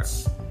are,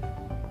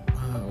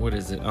 what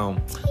is it? Oh,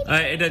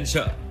 it doesn't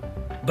show.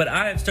 But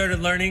I have started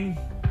learning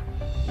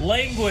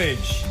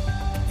language.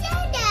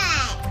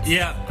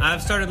 Yeah,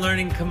 I've started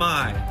learning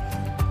Khmer.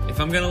 If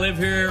I'm going to live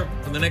here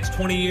for the next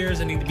 20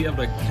 years, I need to be able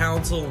to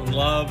counsel and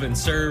love and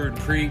serve and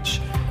preach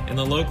in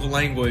the local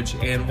language.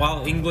 And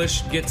while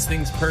English gets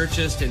things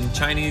purchased and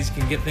Chinese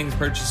can get things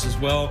purchased as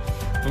well,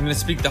 if I'm going to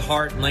speak the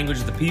heart and language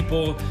of the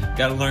people,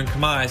 got to learn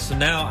Khmer. So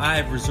now I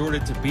have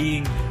resorted to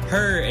being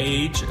her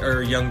age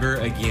or younger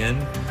again.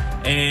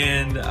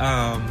 And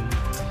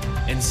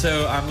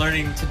so I'm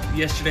learning,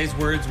 yesterday's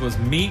words was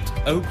meat,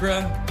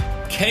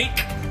 okra,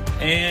 cake,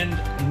 and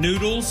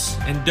noodles,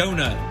 and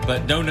donut.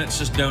 But donut's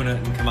just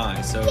donut in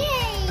Khmer. So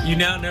You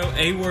now know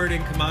a word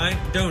in Khmer,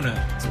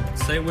 donut.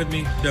 So say it with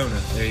me,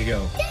 donut. There you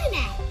go.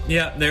 Donut.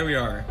 Yeah, there we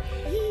are.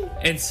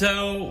 And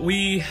so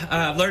we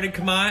learned in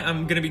Khmer.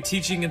 I'm going to be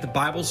teaching at the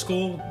Bible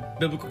School,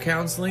 Biblical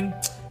Counseling,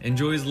 and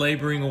Joy's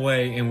laboring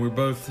away. And we're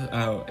both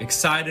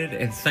excited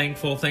and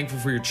thankful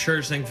for your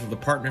church, thankful for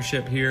the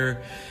partnership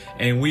here.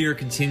 And we are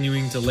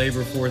continuing to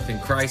labor forth in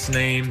Christ's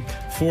name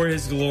for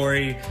His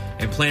glory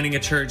and planting a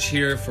church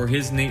here for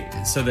His need,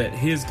 so that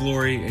His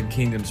glory and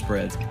kingdom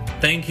spreads.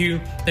 Thank you.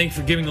 Thank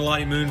you for giving to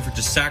Lottie Moon for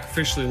just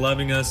sacrificially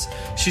loving us.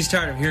 She's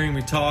tired of hearing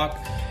me talk,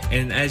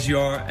 and as you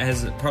are,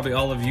 as probably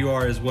all of you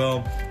are as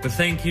well. But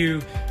thank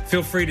you.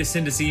 Feel free to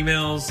send us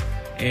emails,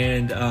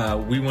 and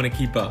we want to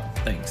keep up.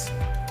 Thanks.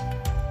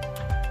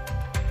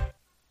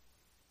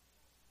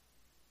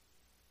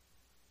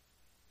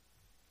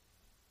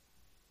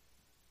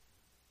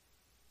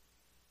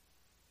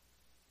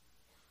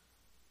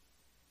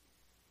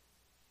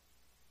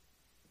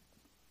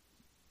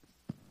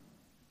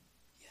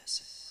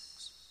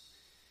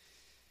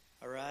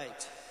 All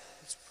right,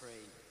 let's pray.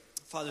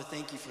 Father,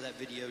 thank you for that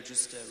video.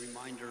 Just a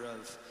reminder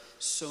of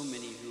so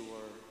many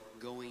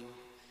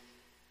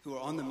who are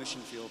on the mission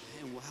field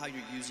and how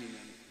you're using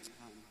them.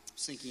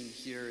 Thinking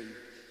here in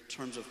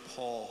terms of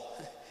Paul.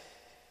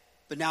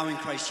 But now in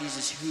Christ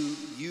Jesus,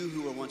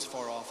 who were once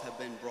far off have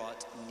been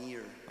brought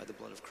near by the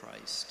blood of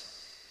Christ.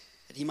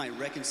 That He might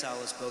reconcile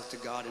us both to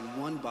God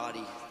in one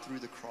body through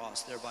the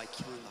cross, thereby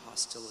killing the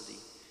hostility.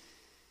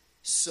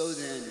 So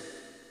then,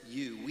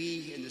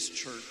 we in this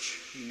church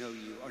who know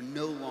you, are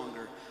no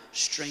longer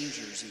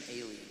strangers and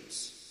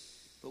aliens,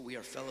 but we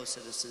are fellow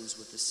citizens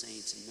with the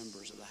saints and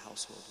members of the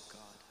household of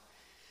God.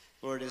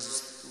 Lord,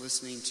 as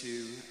listening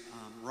to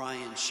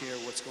Ryan share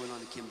what's going on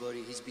in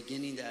Cambodia, he's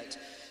beginning that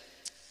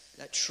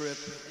trip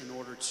in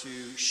order to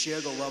share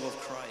the love of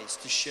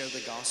Christ, to share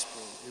the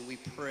gospel. And we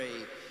pray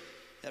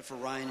that for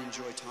Ryan and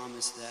Joy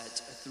Thomas, that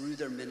through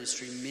their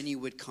ministry, many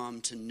would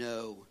come to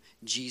know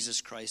Jesus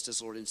Christ as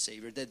Lord and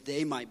Savior, that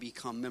they might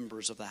become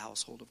members of the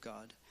household of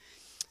God.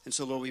 And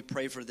so, Lord, we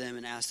pray for them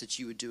and ask that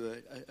you would do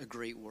a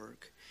great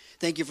work.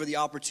 Thank you for the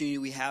opportunity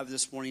we have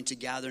this morning to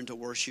gather and to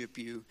worship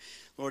you.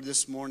 Lord,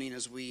 this morning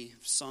as we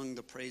sung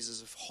the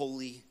praises of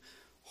holy,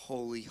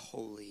 holy,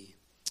 holy,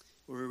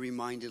 we're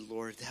reminded,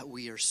 Lord, that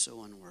we are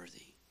so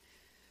unworthy.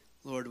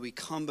 Lord, we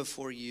come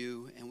before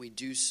you and we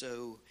do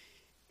so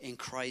in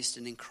Christ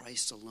and in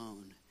Christ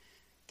alone.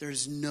 There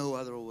is no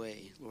other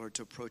way, Lord,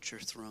 to approach your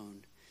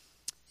throne.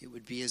 It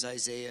would be as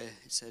Isaiah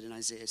said in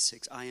Isaiah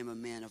 6, I am a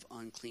man of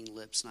unclean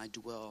lips, and I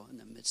dwell in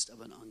the midst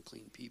of an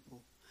unclean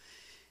people.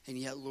 And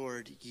yet,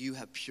 Lord, you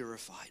have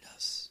purified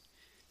us.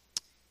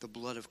 The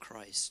blood of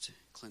Christ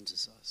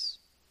cleanses us.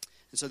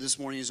 And so this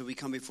morning as we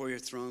come before your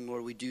throne,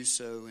 Lord, we do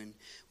so, and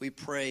we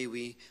pray,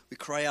 we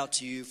cry out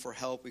to you for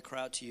help. We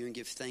cry out to you and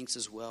give thanks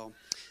as well.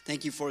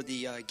 Thank you for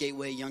the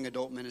Gateway Young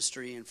Adult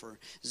Ministry and for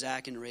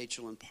Zach and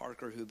Rachel and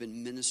Parker who have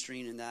been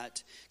ministering in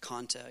that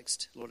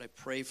context. Lord, I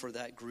pray for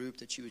that group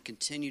that you would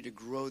continue to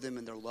grow them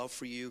in their love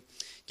for you.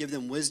 Give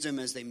them wisdom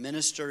as they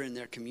minister in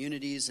their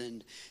communities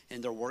and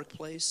in their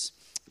workplace.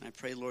 And I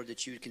pray, Lord,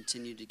 that you would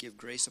continue to give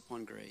grace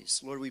upon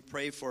grace. Lord, we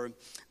pray for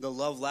the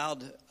Love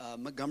Loud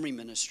Montgomery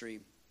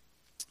ministry,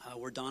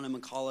 where Donna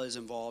McCullough is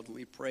involved. And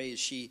we pray as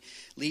she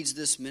leads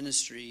this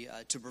ministry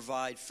to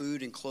provide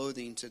food and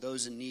clothing to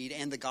those in need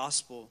and the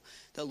gospel,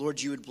 that,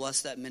 Lord, you would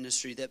bless that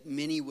ministry, that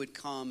many would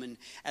come, and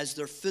as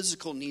their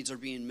physical needs are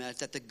being met,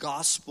 that the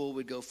gospel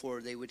would go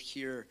forward. They would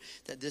hear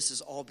that this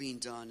is all being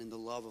done in the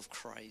love of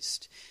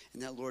Christ,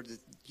 and that, Lord, that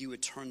you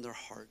would turn their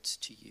hearts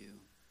to you.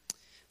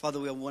 Father,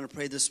 we want to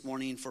pray this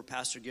morning for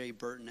Pastor Gary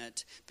Burton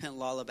at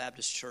Pentlala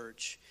Baptist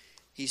Church.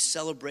 He's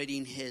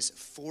celebrating his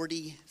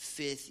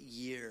 45th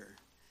year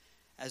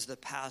as the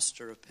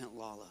pastor of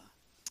Pentlala.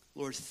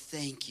 Lord,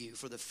 thank you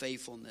for the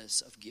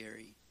faithfulness of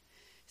Gary.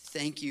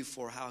 Thank you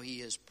for how he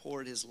has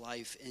poured his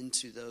life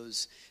into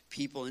those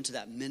people, into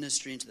that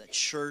ministry, into that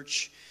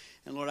church.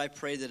 And Lord, I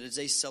pray that as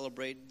they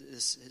celebrate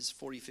his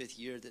 45th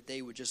year, that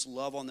they would just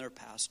love on their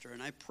pastor.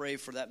 And I pray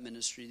for that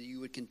ministry, that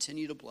you would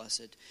continue to bless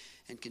it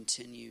and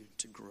continue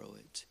to grow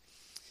it.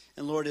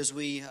 And Lord, as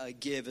we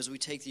give, as we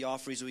take the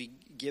offerings, we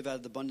give out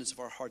of the abundance of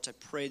our hearts, I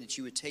pray that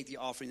you would take the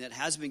offering that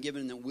has been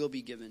given and that will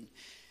be given,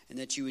 and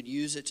that you would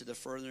use it to the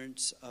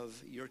furtherance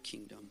of your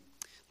kingdom.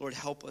 Lord,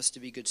 help us to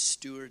be good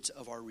stewards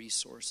of our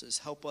resources.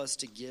 Help us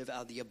to give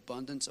out of the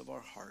abundance of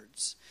our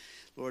hearts,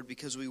 Lord,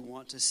 because we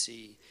want to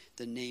see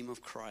the name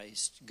of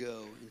Christ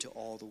go into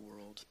all the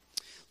world.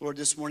 Lord,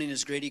 this morning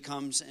as Grady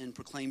comes and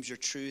proclaims your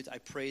truth, I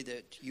pray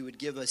that you would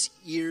give us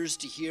ears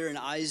to hear and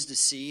eyes to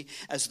see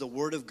as the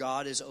word of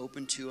God is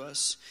open to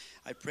us.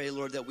 I pray,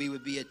 Lord, that we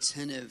would be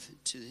attentive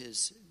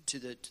to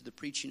the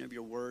preaching of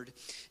your word.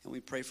 And we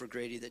pray for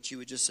Grady that you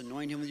would just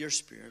anoint him with your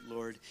spirit,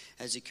 Lord,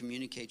 as he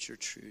communicates your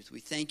truth.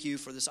 We thank you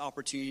for this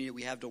opportunity that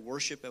we have to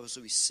worship as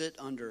we sit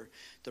under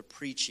the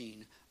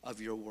preaching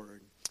of your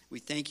word. We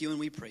thank you and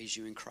we praise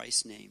you in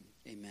Christ's name.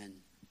 Amen.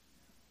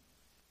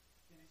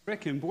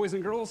 Rick, and boys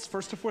and girls,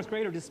 1st to 4th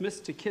grade are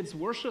dismissed to kids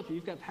worship.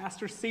 You've got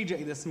Pastor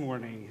CJ this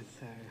morning.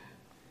 So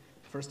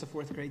first to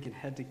fourth grade can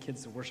head to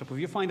kids to worship. If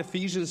you find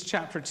Ephesians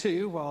chapter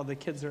 2 while the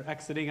kids are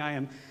exiting, I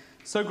am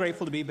so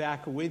grateful to be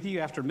back with you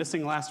after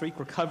missing last week,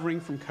 recovering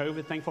from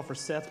COVID. Thankful for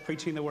Seth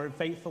preaching the word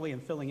faithfully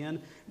and filling in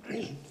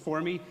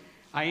for me.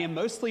 I am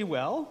mostly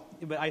well,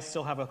 but I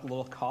still have a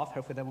little cough.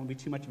 Hopefully that won't be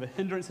too much of a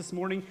hindrance this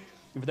morning.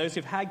 And for those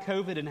who've had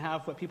COVID and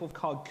have what people have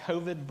called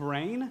COVID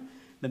brain,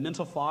 the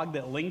mental fog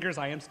that lingers,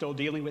 I am still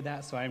dealing with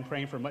that, so I am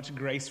praying for much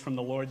grace from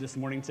the Lord this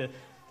morning to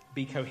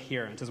be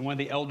coherent. As one of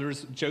the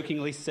elders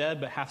jokingly said,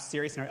 but half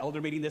serious in our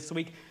elder meeting this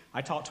week,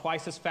 I talk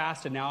twice as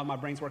fast, and now my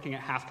brain's working at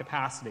half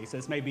capacity. So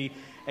this may be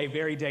a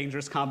very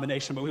dangerous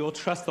combination, but we will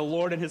trust the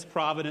Lord and his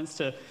providence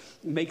to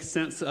make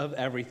sense of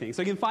everything.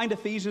 So you can find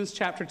Ephesians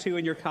chapter 2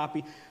 in your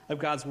copy of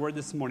God's Word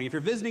this morning. If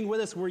you're visiting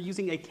with us, we're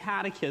using a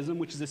catechism,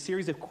 which is a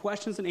series of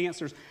questions and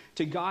answers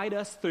to guide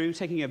us through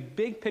taking a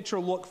big picture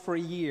look for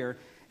a year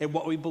at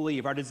what we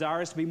believe. Our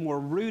desire is to be more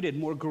rooted,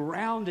 more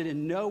grounded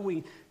in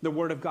knowing the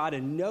Word of God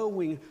and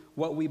knowing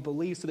what we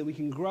believe so that we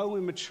can grow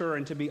and mature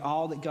and to be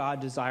all that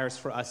God desires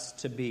for us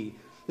to be.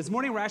 This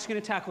morning, we're actually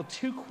going to tackle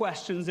two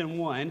questions in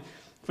one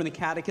from the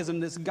catechism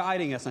that's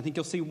guiding us. I think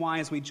you'll see why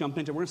as we jump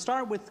into it. We're going to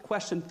start with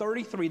question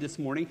 33 this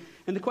morning,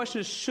 and the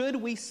question is, should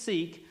we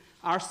seek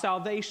our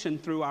salvation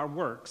through our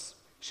works?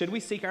 Should we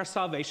seek our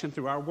salvation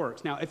through our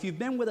works? Now, if you've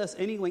been with us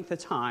any length of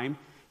time,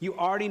 you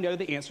already know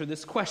the answer to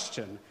this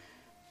question.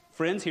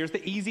 Friends, here's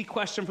the easy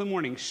question for the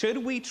morning. Should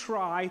we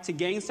try to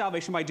gain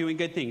salvation by doing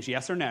good things?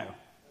 Yes or no?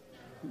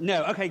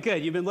 No. Okay,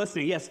 good. You've been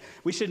listening. Yes,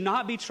 we should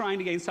not be trying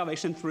to gain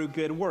salvation through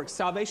good works.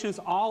 Salvation is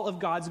all of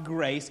God's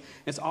grace.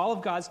 It's all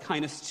of God's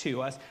kindness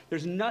to us.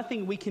 There's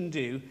nothing we can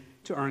do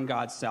to earn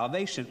God's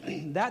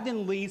salvation. That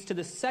then leads to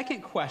the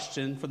second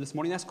question for this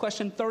morning. That's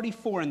question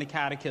 34 in the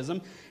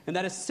catechism. And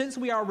that is, since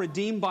we are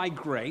redeemed by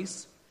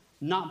grace,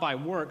 not by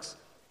works,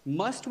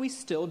 must we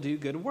still do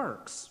good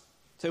works?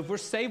 So if we're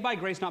saved by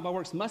grace, not by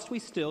works, must we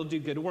still do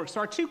good works? So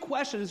our two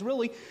questions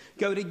really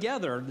go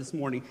together this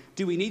morning.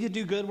 Do we need to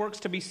do good works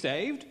to be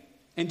saved?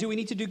 And do we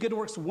need to do good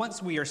works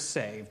once we are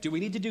saved? Do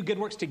we need to do good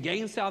works to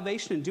gain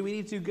salvation? And do we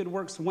need to do good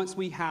works once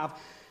we have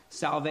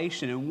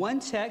salvation? And one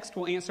text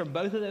will answer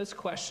both of those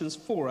questions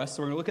for us.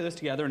 So we're going to look at this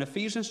together in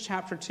Ephesians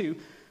chapter 2,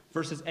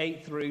 verses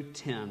 8 through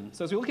 10.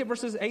 So as we look at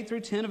verses 8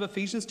 through 10 of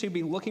Ephesians 2,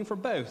 be looking for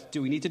both.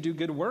 Do we need to do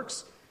good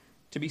works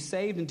to be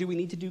saved? And do we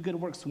need to do good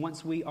works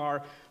once we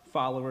are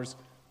followers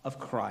of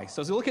Christ?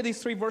 So as we look at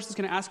these three verses,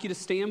 can I ask you to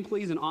stand,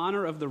 please, in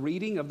honor of the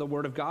reading of the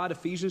Word of God,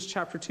 Ephesians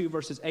chapter 2,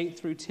 verses 8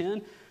 through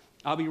 10.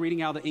 I'll be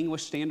reading out the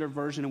English Standard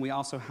Version, and we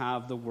also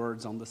have the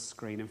words on the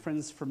screen. And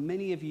friends, for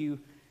many of you,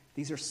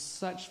 these are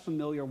such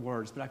familiar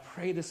words, but I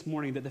pray this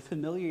morning that the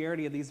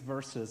familiarity of these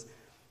verses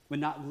would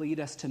not lead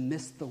us to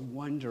miss the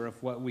wonder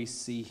of what we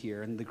see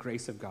here and the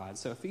grace of God.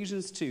 So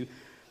Ephesians 2,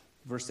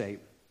 verse 8,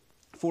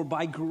 "For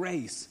by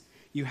grace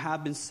you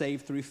have been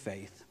saved through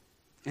faith,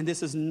 and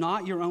this is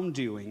not your own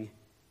doing.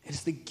 It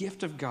is the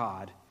gift of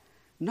God,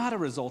 not a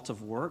result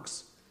of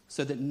works,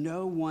 so that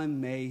no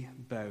one may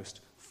boast.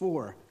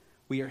 For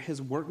we are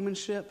his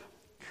workmanship,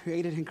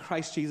 created in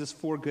Christ Jesus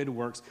for good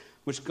works,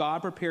 which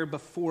God prepared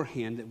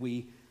beforehand that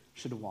we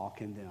should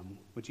walk in them."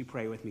 Would you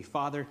pray with me?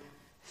 Father,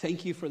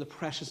 thank you for the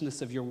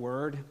preciousness of your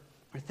word.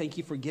 Or thank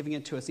you for giving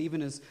it to us,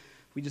 even as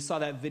we just saw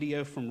that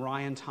video from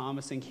Ryan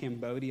Thomas in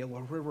Cambodia,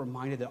 where we're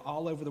reminded that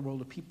all over the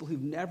world of people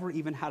who've never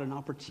even had an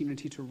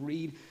opportunity to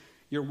read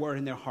your word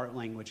in their heart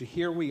language. And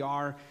here we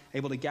are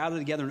able to gather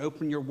together and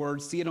open your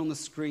word, see it on the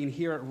screen,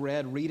 hear it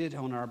read, read it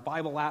on our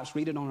Bible apps,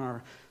 read it on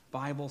our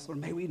Bibles.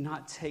 Lord, may we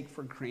not take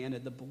for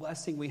granted the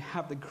blessing we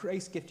have, the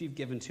grace gift you've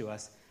given to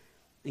us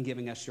in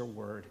giving us your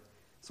word.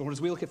 So Lord, as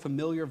we look at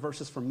familiar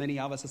verses for many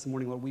of us this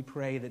morning, Lord, we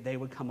pray that they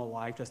would come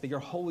alive to us, that your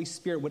Holy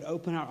Spirit would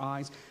open our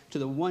eyes to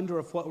the wonder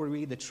of what we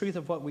read, the truth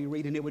of what we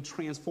read, and it would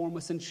transform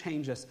us and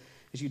change us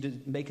as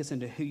you make us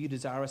into who you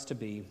desire us to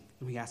be.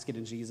 And we ask it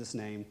in Jesus'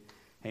 name.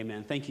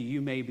 Amen. Thank you.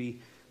 You may be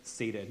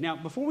seated. Now,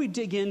 before we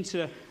dig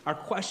into our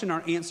question,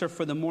 our answer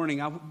for the morning,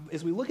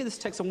 as we look at this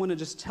text, I want to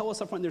just tell us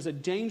up front, there's a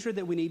danger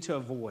that we need to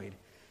avoid.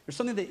 There's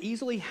something that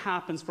easily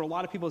happens for a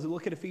lot of people as they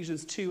look at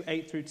Ephesians 2,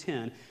 8 through 10.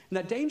 And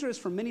that danger is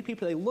for many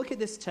people, they look at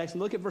this text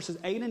and look at verses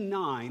 8 and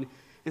 9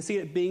 and see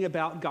it being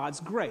about God's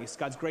grace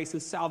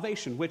and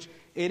salvation, which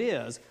it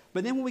is.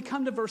 But then when we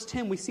come to verse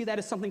 10, we see that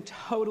as something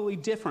totally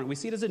different. We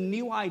see it as a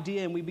new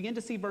idea, and we begin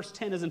to see verse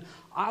 10 as an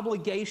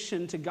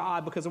obligation to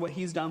God because of what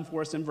he's done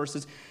for us in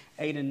verses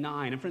 8 and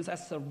 9. And friends,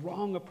 that's the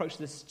wrong approach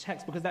to this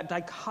text because that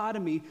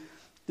dichotomy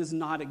does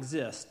not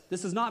exist.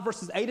 This is not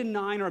verses 8 and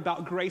 9 are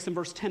about grace and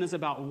verse 10 is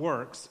about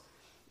works.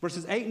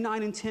 Verses 8,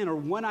 9, and 10 are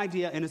one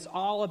idea, and it's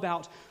all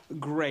about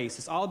grace.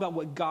 It's all about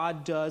what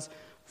God does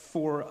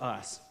for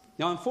us.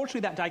 Now,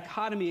 unfortunately, that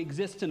dichotomy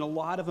exists in a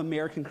lot of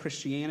American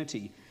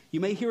Christianity. You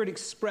may hear it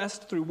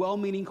expressed through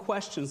well-meaning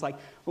questions like,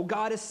 well,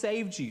 God has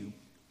saved you.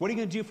 What are you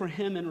going to do for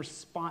him in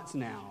response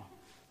now?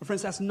 But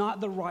friends, that's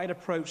not the right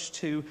approach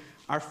to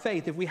our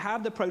faith. If we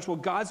have the approach, well,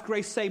 God's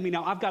grace saved me,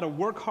 now I've got to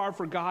work hard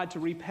for God to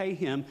repay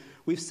him,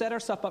 we've set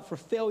ourselves up for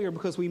failure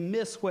because we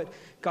miss what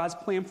God's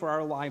plan for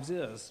our lives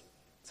is.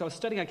 So I was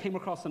studying, I came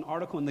across an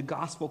article in the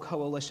Gospel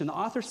Coalition. The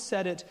author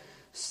said it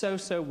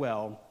so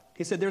well.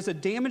 He said, there's a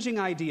damaging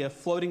idea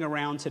floating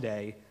around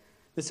today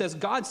that says,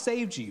 God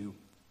saved you.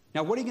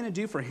 Now, what are you going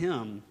to do for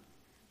him?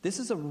 This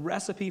is a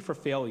recipe for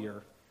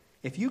failure.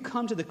 If you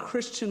come to the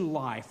Christian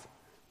life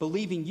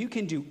believing you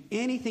can do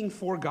anything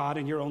for God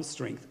in your own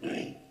strength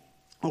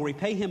or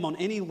repay him on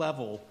any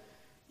level,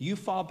 you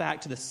fall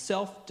back to the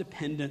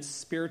self-dependent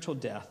spiritual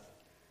death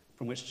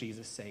from which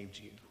Jesus saved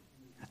you.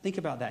 Now, think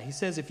about that. He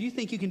says, if you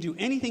think you can do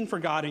anything for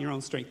God in your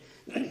own strength,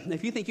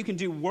 if you think you can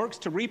do works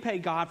to repay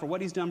God for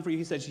what he's done for you,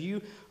 he says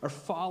you are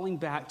falling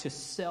back to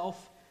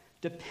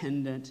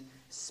self-dependent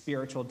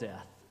spiritual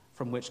death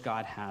from which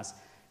God has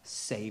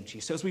saved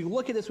you. So as we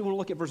look at this, we want to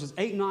look at verses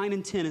 8, 9,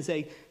 and 10 as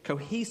a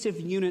cohesive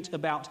unit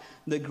about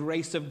the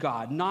grace of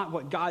God. Not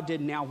what God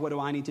did now, what do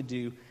I need to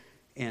do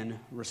in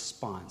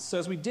response? So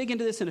as we dig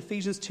into this in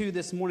Ephesians 2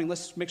 this morning,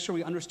 let's make sure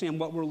we understand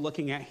what we're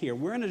looking at here.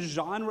 We're in a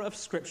genre of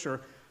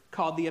Scripture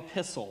called the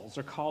epistles,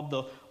 or called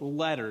the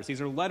letters. These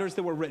are letters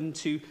that were written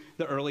to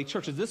the early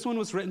churches. This one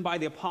was written by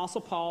the Apostle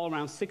Paul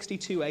around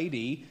 62 AD.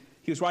 He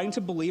was writing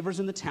to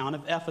believers in the town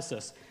of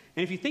Ephesus.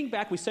 And if you think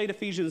back, we studied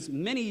Ephesians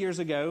many years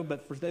ago,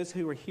 but for those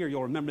who are here,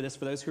 you'll remember this.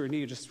 For those who are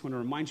new, I just want to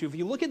remind you, if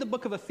you look at the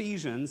book of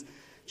Ephesians,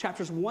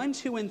 chapters 1,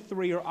 2, and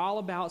 3 are all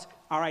about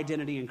our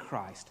identity in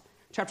Christ.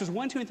 Chapters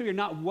 1, 2, and 3 are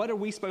not what are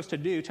we supposed to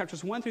do.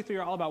 Chapters 1 through 3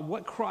 are all about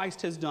what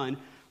Christ has done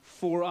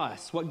for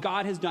us, what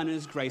God has done in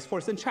his grace for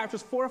us. Then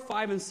chapters 4,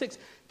 5, and 6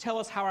 tell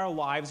us how our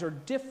lives are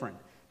different.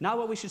 Not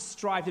what we should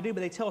strive to do,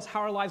 but they tell us how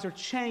our lives are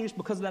changed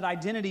because of that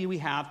identity we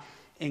have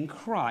in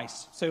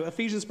Christ. So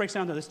Ephesians breaks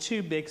down into those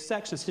two big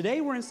sections. Today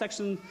we're in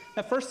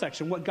that first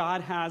section, what God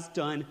has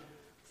done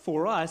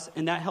for us,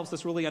 and that helps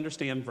us really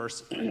understand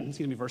verse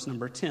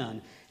number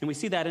 10. And we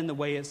see that in the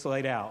way it's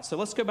laid out. So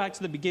let's go back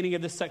to the beginning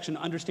of this section,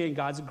 understand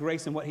God's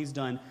grace and what he's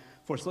done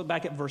for us. Look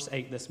back at verse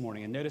 8 this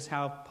morning, and notice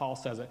how Paul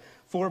says it.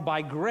 For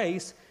by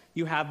grace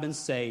you have been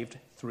saved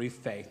through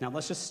faith. Now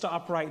let's just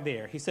stop right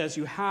there. He says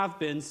you have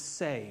been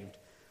saved.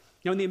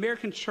 In the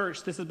American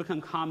church, this has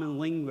become common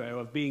lingo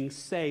of being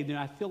saved, and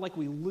I feel like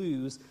we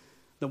lose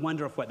the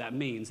wonder of what that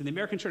means. In the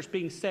American church,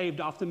 being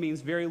saved often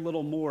means very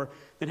little more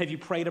than have you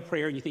prayed a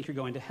prayer and you think you're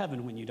going to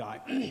heaven when you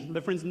die.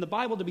 But friends, in the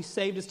Bible, to be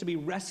saved is to be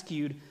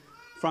rescued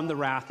from the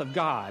wrath of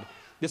God.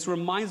 This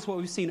reminds us what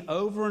we've seen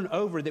over and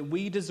over, that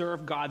we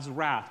deserve God's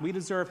wrath. We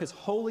deserve his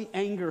holy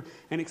anger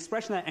and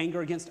expression of that anger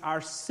against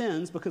our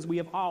sins because we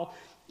have all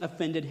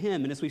offended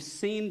him. And as we've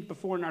seen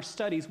before in our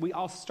studies, we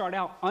all start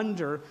out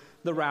under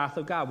the wrath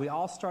of God. We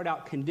all start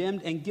out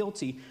condemned and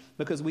guilty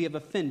because we have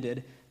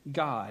offended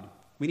God.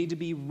 We need to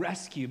be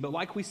rescued. But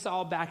like we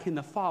saw back in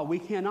the fall, we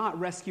cannot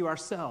rescue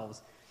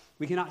ourselves.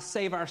 We cannot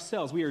save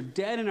ourselves. We are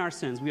dead in our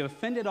sins. We have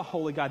offended a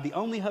holy God. The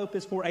only hope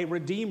is for a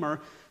Redeemer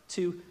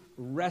to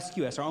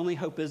rescue us. Our only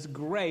hope is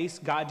grace,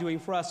 God doing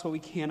for us what we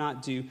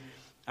cannot do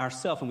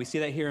ourselves. And we see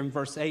that here in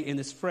verse 8 in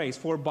this phrase,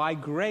 for by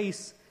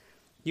grace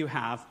you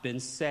have been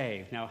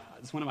saved. Now,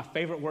 it's one of my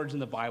favorite words in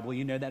the Bible.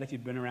 You know that if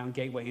you've been around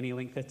Gateway any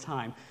length of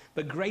time.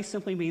 But grace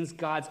simply means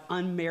God's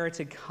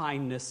unmerited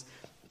kindness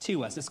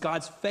to us. It's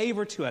God's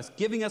favor to us,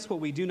 giving us what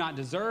we do not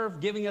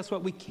deserve, giving us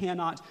what we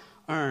cannot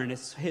earn.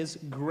 It's his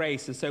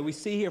grace. And so we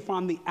see here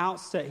from the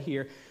outset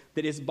here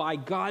that it's by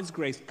God's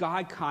grace,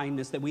 God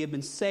kindness, that we have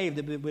been saved,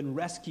 that we've been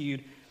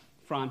rescued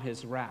from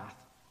his wrath.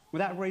 Well,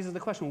 that raises the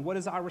question, what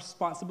is our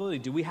responsibility?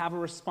 Do we have a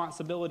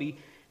responsibility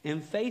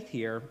in faith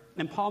here?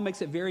 And Paul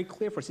makes it very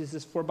clear for us. He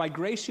says, for by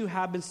grace you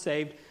have been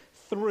saved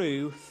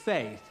through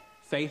faith.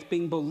 Faith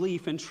being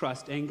belief and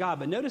trust in God.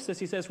 But notice this,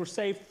 he says we're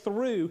saved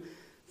through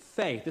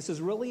faith. This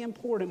is really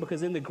important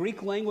because in the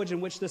Greek language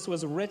in which this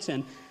was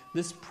written,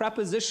 this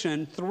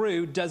preposition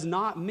through does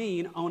not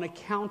mean on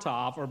account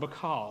of or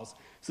because.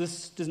 So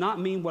this does not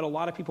mean what a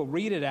lot of people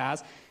read it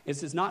as.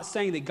 It's not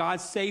saying that God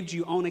saved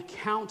you on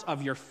account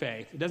of your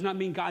faith. It does not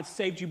mean God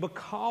saved you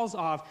because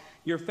of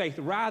your faith.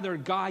 Rather,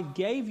 God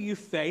gave you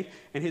faith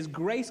and his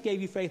grace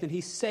gave you faith and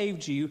he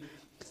saved you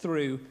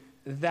through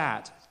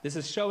that. This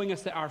is showing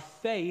us that our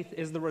faith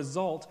is the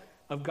result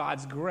of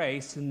God's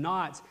grace,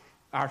 not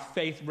our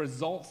faith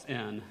results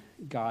in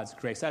God's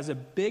grace. That's a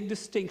big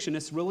distinction.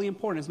 It's really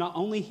important. It's not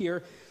only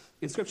here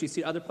in Scripture. You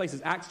see it other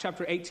places. Acts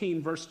chapter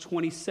 18, verse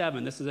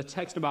 27. This is a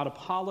text about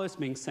Apollos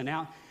being sent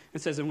out.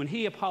 It says, and when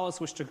he, Apollos,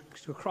 wished to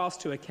cross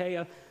to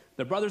Achaia,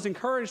 the brothers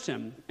encouraged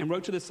him and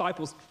wrote to the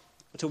disciples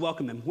to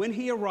welcome him. When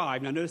he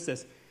arrived, now notice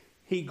this,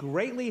 he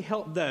greatly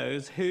helped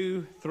those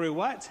who through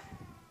what?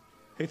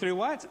 Who through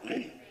what?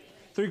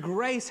 Through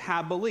grace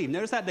have believed.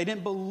 Notice that they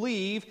didn't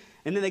believe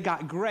and then they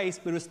got grace,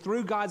 but it was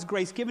through God's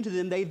grace given to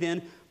them, they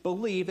then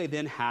believed, they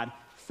then had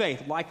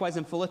faith. Likewise,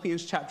 in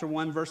Philippians chapter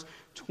 1, verse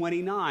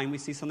 29, we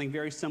see something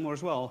very similar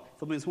as well.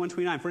 Philippians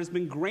 1:29, for it has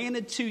been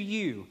granted to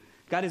you.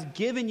 God has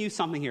given you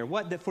something here.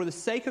 What? That for the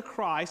sake of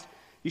Christ,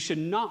 you should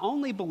not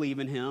only believe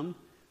in him,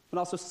 but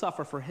also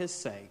suffer for his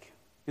sake.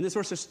 In this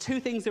verse, there's two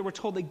things that we're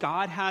told that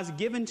God has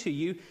given to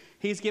you.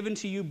 He's given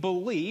to you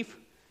belief.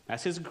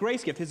 That's his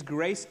grace gift. His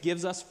grace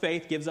gives us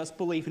faith, gives us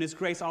belief, and his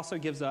grace also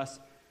gives us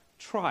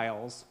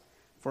trials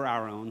for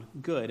our own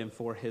good and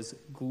for his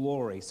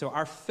glory. So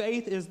our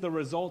faith is the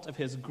result of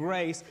his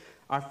grace.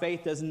 our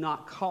faith does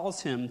not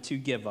cause him to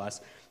give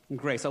us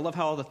grace. I love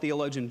how the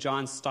theologian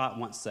John Stott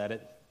once said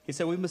it. He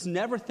said, we must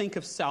never think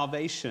of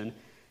salvation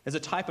as a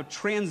type of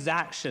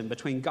transaction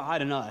between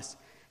God and us,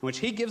 in which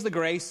he gives the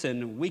grace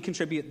and we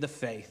contribute the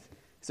faith.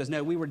 He says,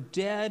 no, we were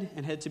dead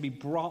and had to be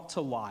brought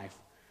to life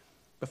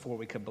before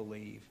we could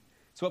believe.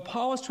 So what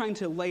Paul is trying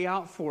to lay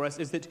out for us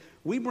is that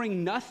we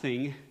bring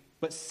nothing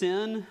but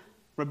sin,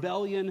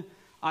 rebellion,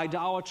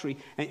 idolatry,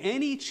 and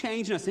any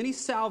change in us, any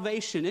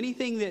salvation,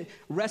 anything that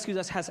rescues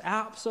us has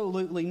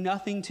absolutely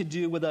nothing to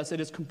do with us. It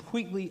is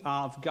completely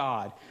of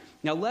God.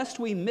 Now, lest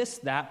we miss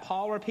that,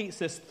 Paul repeats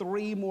this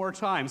 3 more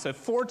times. So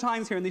 4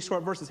 times here in these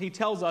short verses, he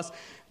tells us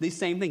the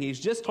same thing. He's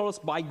just told us,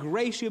 by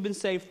grace you have been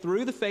saved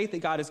through the faith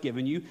that God has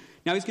given you.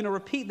 Now he's going to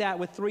repeat that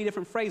with 3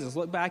 different phrases.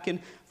 Look back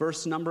in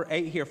verse number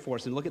 8 here for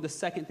us, and look at the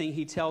second thing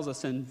he tells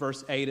us in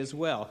verse 8 as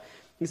well.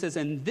 He says,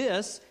 and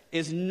this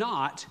is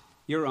not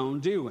your own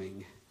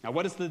doing. Now,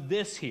 what is the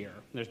this here?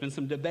 There's been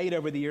some debate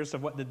over the years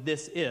of what the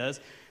this is.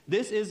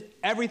 This is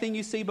everything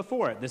you see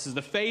before it. This is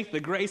the faith,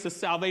 the grace, the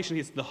salvation.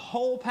 It's the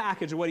whole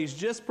package of what he's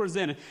just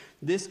presented.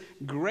 This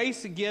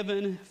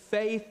grace-given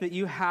faith that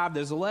you have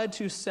that's led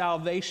to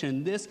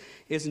salvation, this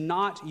is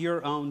not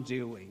your own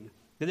doing.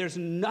 There's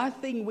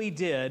nothing we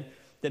did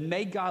that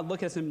made God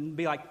look at us and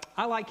be like,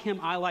 I like him,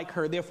 I like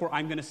her, therefore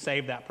I'm going to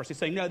save that person. He's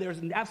saying, no,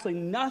 there's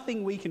absolutely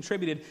nothing we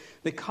contributed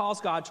that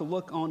caused God to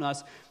look on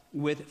us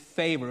with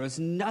favor. It was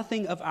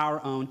nothing of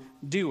our own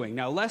doing.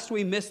 Now, lest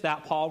we miss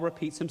that, Paul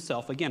repeats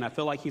himself again. I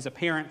feel like he's a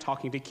parent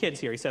talking to kids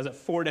here. He says it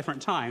 4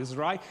 different times,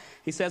 right?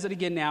 He says it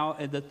again now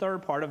in the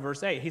 3rd part of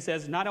verse 8. He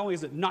says, not only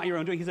is it not your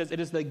own doing, he says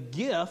it is the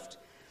gift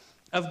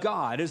of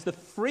God. It is the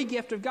free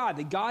gift of God,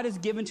 that God has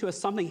given to us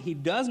something he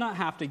does not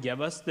have to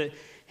give us, that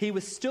he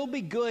would still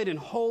be good and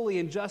holy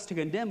and just to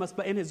condemn us,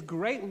 but in his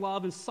great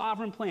love and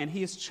sovereign plan,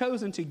 he has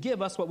chosen to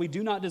give us what we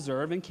do not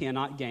deserve and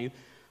cannot gain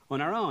on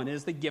our own. It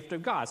is the gift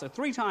of God. So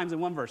 3 times in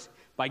one verse.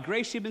 By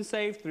grace you've been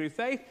saved through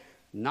faith,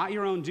 not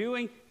your own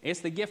doing. It's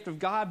the gift of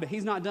God, but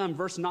he's not done.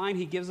 Verse 9,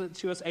 he gives it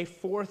to us a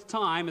 4th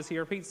time, as he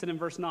repeats it in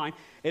verse 9.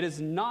 It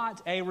is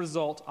not a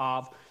result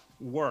of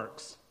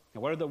works.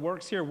 Now, what are the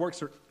works here?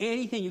 Works are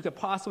anything you could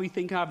possibly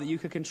think of that you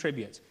could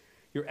contribute.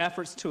 Your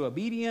efforts to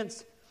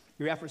obedience,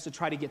 your efforts to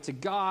try to get to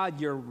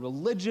God, your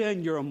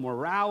religion, your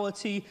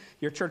morality,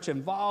 your church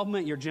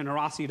involvement, your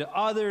generosity to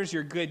others,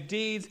 your good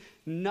deeds.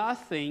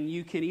 Nothing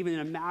you can even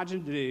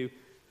imagine to do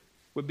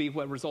would be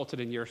what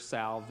resulted in your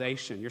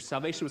salvation. Your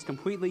salvation was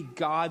completely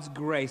God's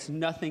grace,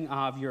 nothing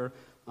of your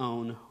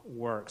own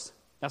works.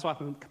 That's why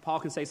Paul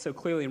can say so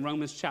clearly in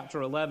Romans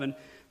chapter 11,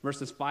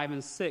 verses 5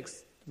 and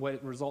 6,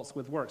 what results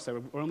with works.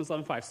 So Romans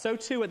 11:5. So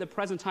too at the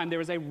present time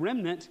there is a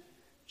remnant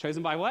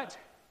chosen by what?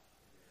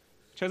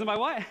 Chosen by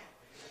what?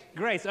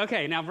 Grace.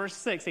 Okay, now verse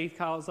 6, he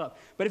calls up.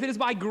 But if it is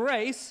by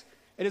grace,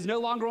 it is no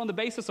longer on the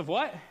basis of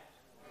what?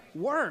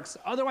 Works.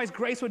 Otherwise,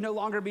 grace would no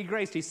longer be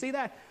grace. Do you see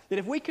that? That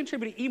if we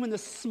contribute even the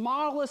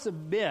smallest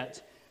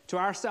bit to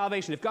our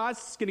salvation, if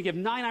God's going to give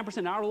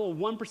 99%, our little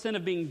 1%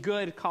 of being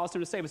good caused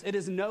him to save us, it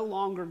is no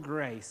longer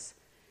grace.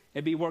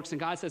 It'd be works. And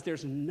God says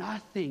there's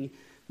nothing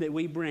that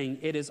we bring.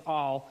 It is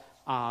all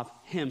of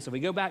him. So if we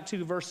go back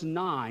to verse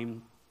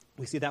 9,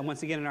 we see that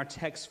once again in our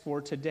text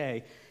for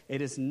today.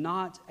 It is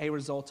not a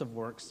result of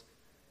works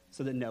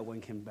so that no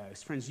one can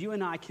boast. Friends, you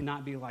and I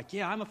cannot be like,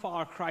 yeah, I'm a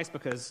follower of Christ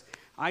because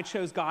I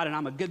chose God and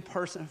I'm a good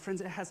person.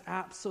 Friends, it has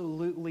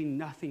absolutely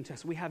nothing to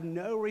us. We have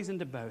no reason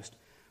to boast.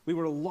 We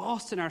were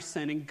lost in our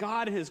sin, and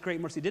God in his great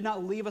mercy did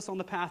not leave us on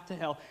the path to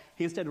hell.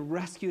 He instead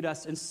rescued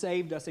us and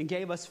saved us and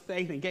gave us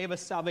faith and gave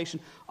us salvation,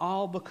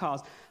 all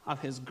because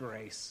of his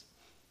grace.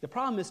 The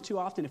problem is too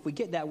often if we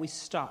get that, we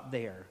stop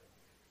there.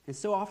 And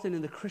so often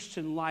in the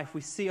Christian life,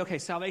 we see, okay,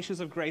 salvation is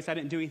of grace, I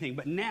didn't do anything,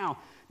 but now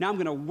I'm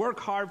going to work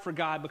hard for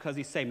God because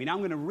he saved me. Now I'm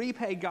going to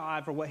repay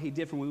God for what he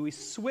did for me. We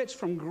switch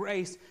from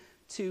grace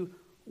to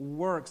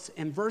works.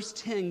 And verse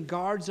 10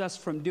 guards us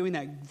from doing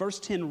that. Verse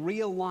 10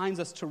 realigns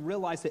us to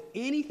realize that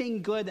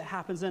anything good that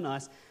happens in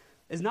us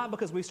is not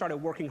because we started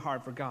working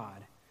hard for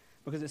God,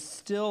 because it's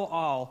still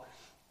all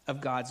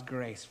of God's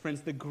grace.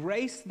 Friends, the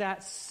grace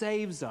that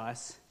saves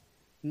us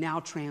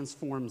now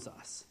transforms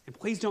us. And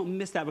please don't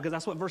miss that, because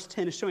that's what verse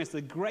 10 is showing us.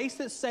 The grace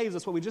that saves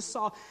us, what we just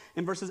saw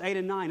in verses 8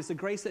 and 9, is the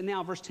grace that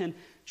now, verse 10,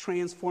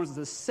 transforms us.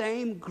 The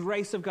same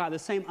grace of God, the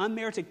same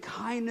unmerited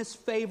kindness,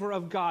 favor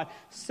of God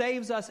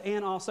saves us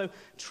and also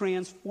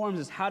transforms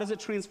us. How does it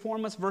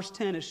transform us? Verse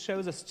 10, it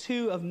shows us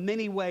 2 of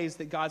many ways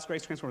that God's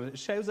grace transforms us. It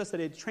shows us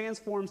that it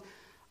transforms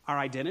our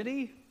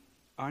identity,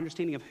 our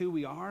understanding of who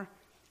we are,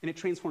 and it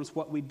transforms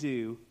what we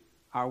do,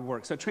 our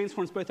work. So it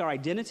transforms both our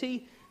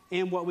identity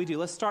and what we do.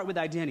 Let's start with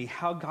identity,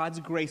 how God's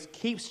grace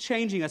keeps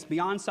changing us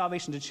beyond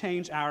salvation to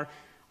change our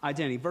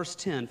identity. Verse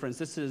 10, friends,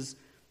 this is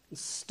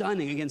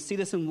stunning. Again, see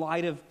this in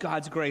light of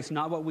God's grace,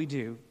 not what we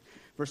do.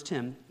 Verse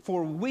 10,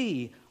 for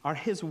we are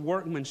his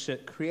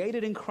workmanship,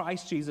 created in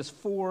Christ Jesus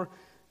for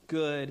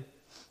good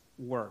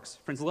works.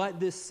 Friends, let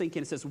this sink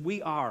in. It says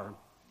we are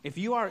If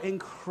you are in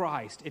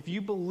Christ, if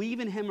you believe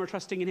in him or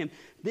trusting in him,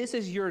 this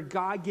is your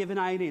God-given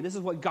identity. This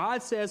is what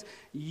God says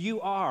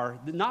you are.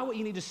 Not what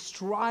you need to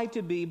strive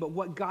to be, but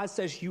what God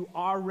says you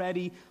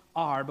already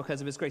are because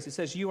of his grace. It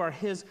says you are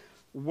his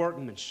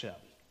workmanship.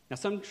 Now,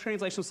 some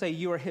translations will say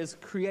you are his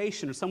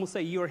creation, or some will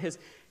say you are his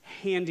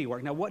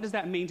handiwork. Now, what does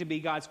that mean to be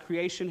God's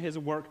creation, his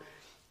work,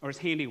 or his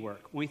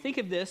handiwork? When we think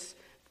of this,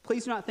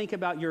 please do not think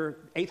about your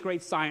 8th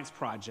grade science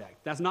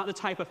project. That's not the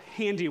type of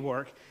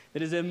handiwork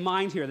that is in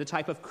mind here, the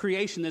type of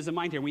creation that is in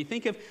mind here. When you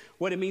think of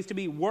what it means to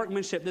be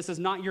workmanship, this is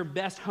not your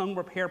best home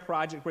repair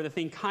project where the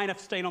thing kind of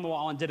stayed on the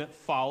wall and didn't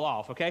fall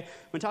off, okay?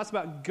 When it talks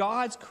about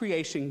God's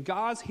creation,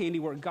 God's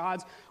handiwork,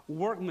 God's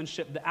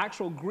workmanship, the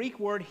actual Greek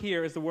word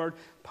here is the word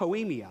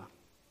poemia.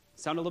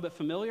 Sound a little bit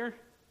familiar?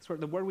 It's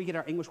the word we get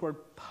our English word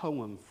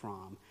poem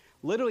from.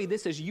 Literally,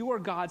 this is you are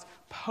God's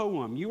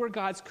poem. You are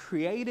God's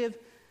creative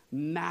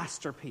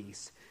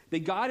masterpiece. That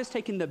God has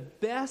taken the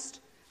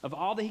best of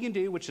all that he can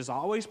do, which is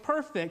always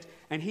perfect,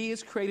 and he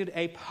has created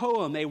a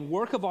poem, a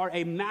work of art,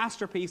 a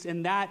masterpiece,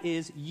 and that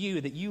is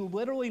you. That you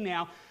literally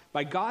now,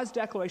 by God's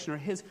declaration, are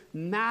his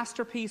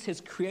masterpiece,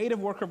 his creative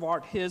work of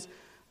art, his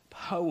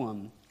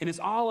poem. And it's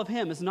all of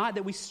him. It's not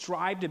that we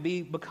strive to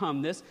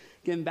become this.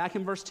 Again, back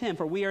in verse 10,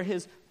 for we are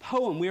his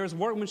poem, we are his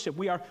workmanship,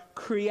 we are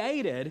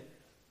created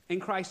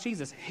in Christ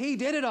Jesus. He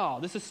did it all.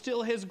 This is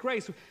still his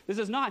grace. This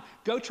is not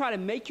go try to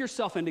make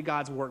yourself into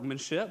God's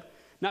workmanship,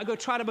 not go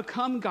try to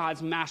become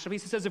God's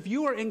masterpiece. It says if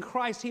you are in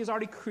Christ, he has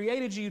already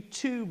created you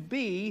to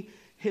be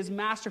his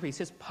masterpiece,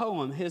 his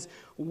poem, his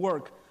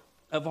work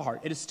of art.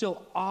 It is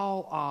still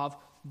all of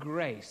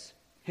grace.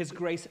 His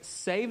grace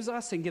saves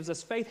us and gives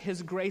us faith.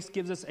 His grace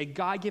gives us a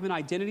God-given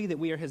identity that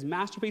we are his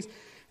masterpiece.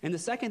 And the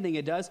second thing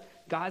it does,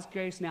 God's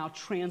grace now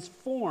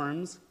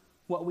transforms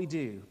what we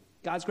do.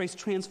 God's grace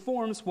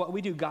transforms what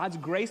we do. God's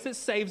grace that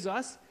saves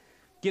us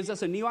gives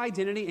us a new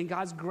identity, and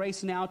God's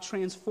grace now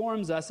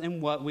transforms us in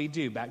what we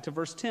do. Back to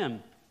verse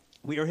 10.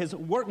 We are his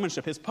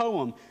workmanship, his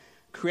poem,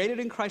 created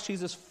in Christ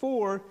Jesus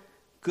for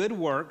good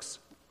works,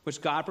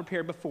 which God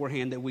prepared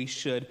beforehand that we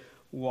should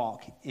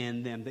walk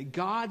in them. That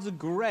God's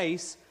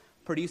grace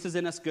produces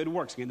in us good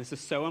works. Again, this is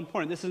so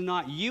important. This is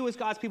not you as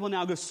God's people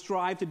now go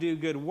strive to do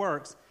good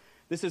works.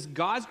 This is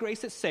God's grace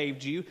that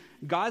saved you.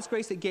 God's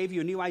grace that gave you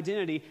a new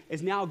identity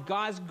is now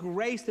God's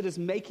grace that is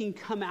making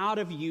come out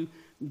of you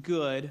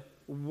good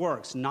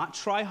works. Not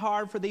try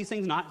hard for these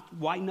things, not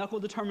white-knuckle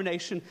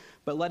determination,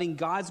 but letting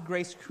God's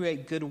grace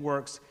create good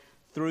works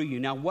through you.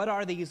 Now, what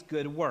are these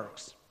good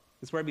works?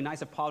 It's where it'd be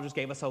nice if Paul just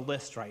gave us a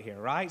list right here,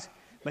 right?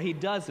 But he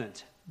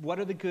doesn't. What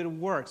are the good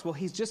works? Well,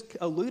 he's just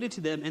alluded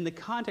to them in the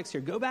context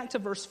here. Go back to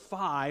verse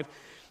 5.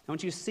 I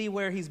want you to see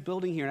where he's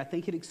building here, and I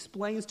think it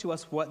explains to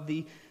us what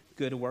the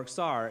good works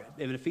are.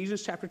 In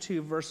Ephesians chapter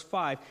 2, verse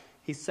 5,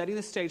 he's setting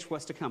the stage for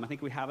what's to come. I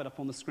think we have it up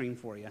on the screen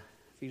for you.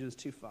 Ephesians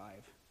 2:5.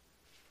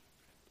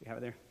 Do you have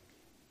it there?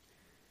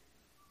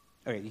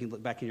 Okay, you can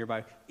look back in your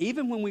Bible.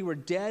 Even when we were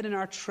dead in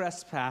our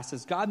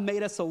trespasses, God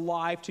made us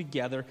alive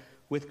together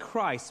with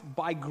Christ.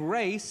 By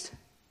grace,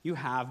 you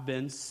have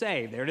been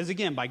saved. There it is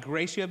again. By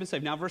grace, you have been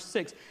saved. Now, verse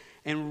 6.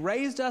 And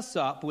raised us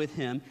up with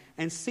him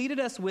and seated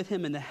us with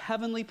him in the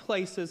heavenly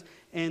places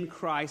in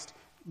Christ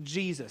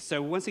Jesus.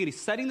 So once again, he's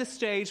setting the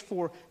stage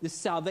for the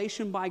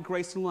salvation by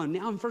grace alone.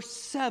 Now in verse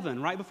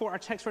 7, right before our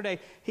text for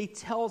today, he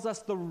tells us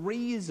the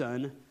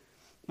reason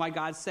why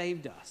God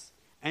saved us.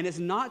 And it's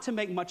not to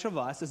make much of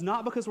us. It's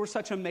not because we're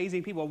such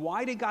amazing people.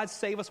 Why did God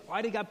save us?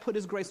 Why did God put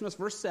his grace in us?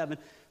 Verse 7,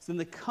 so in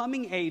the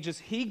coming ages,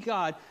 he,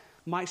 God,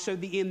 might show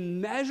the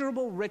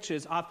immeasurable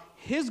riches of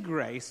his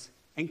grace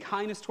and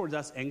kindness towards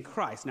us in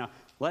Christ. Now,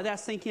 let that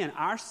sink in.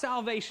 Our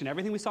salvation,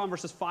 everything we saw in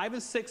verses 5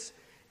 and 6,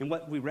 and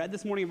what we read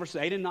this morning in verses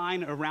 8 and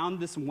 9, around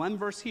this one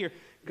verse here,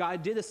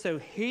 God did this so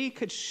he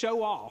could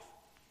show off.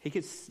 He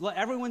could let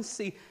everyone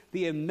see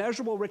the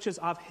immeasurable riches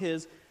of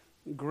his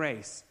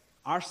grace.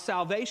 Our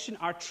salvation,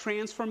 our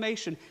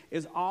transformation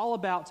is all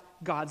about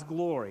God's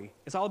glory.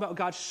 It's all about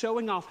God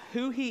showing off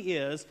who he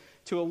is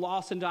to a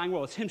lost and dying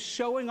world. It's him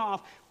showing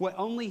off what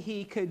only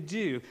he could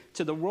do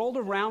to the world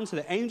around, to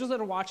the angels that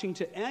are watching,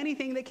 to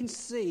anything that can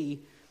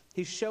see.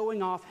 He's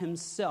showing off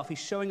himself. He's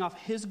showing off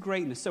his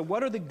greatness. So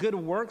what are the good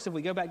works? If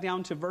we go back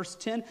down to verse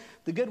 10,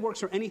 the good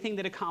works are anything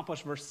that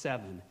accomplish verse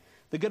 7.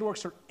 The good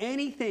works are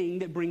anything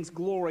that brings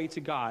glory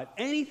to God.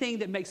 Anything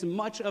that makes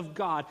much of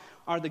God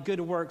are the good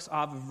works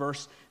of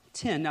verse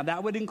 10. Now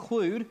that would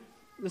include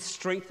the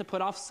strength to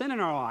put off sin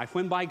in our life.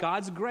 When by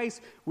God's grace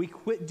we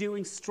quit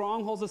doing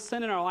strongholds of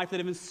sin in our life that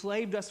have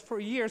enslaved us for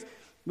years,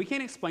 we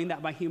can't explain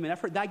that by human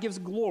effort. That gives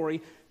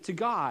glory to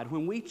God.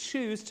 When we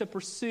choose to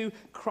pursue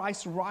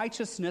Christ's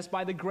righteousness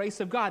by the grace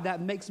of God, that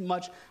makes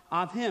much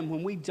of him.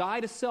 When we die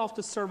to self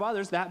to serve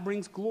others, that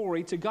brings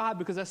glory to God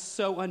because that's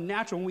so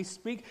unnatural. When we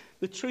speak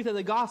the truth of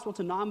the gospel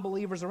to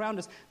non-believers around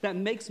us, that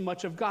makes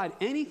much of God.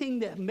 Anything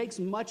that makes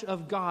much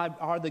of God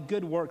are the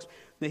good works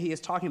that he is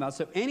talking about.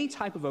 So any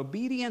type of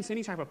obedience,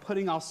 any type of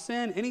putting off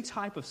sin, any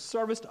type of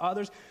service to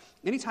others,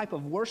 any type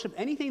of worship,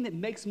 anything that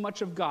makes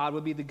much of God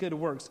would be the good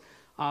works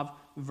of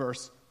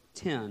verse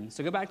 10.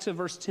 So go back to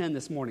verse 10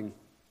 this morning.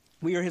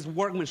 We are his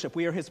workmanship.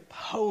 We are his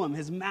poem,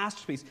 his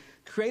masterpiece,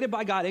 created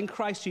by God in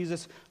Christ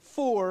Jesus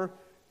for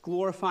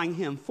glorifying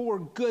him, for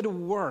good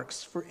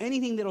works, for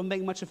anything that will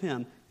make much of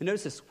him. And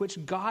notice this,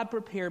 which God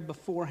prepared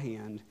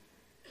beforehand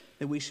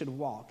that we should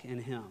walk in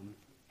him.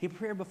 He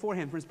prepared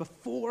beforehand, friends,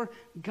 before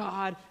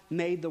God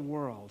made the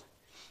world.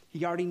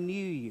 He already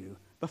knew you.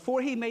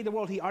 Before he made the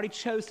world, he already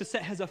chose to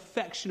set his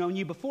affection on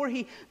you. Before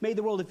he made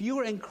the world, if you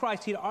were in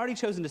Christ, he had already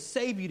chosen to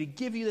save you, to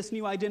give you this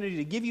new identity,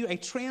 to give you a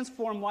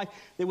transformed life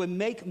that would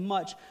make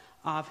much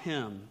of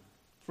him.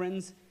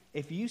 Friends,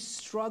 if you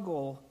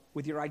struggle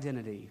with your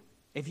identity,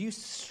 if you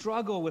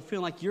struggle with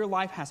feeling like your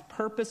life has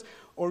purpose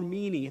or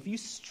meaning, if you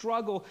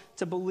struggle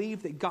to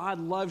believe that God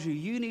loves you,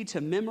 you need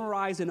to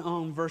memorize and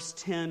own verse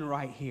 10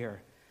 right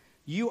here.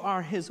 You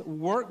are his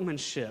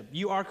workmanship.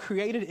 You are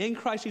created in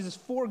Christ Jesus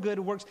for good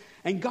works.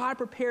 And God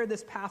prepared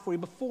this path for you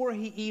before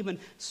he even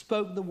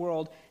spoke the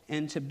world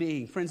into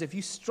being. Friends, if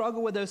you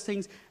struggle with those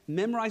things,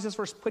 memorize this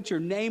verse. Put your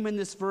name in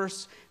this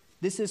verse.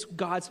 This is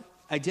God's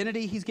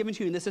identity he's given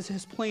to you, and this is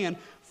his plan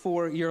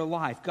for your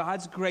life.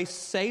 God's grace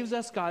saves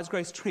us. God's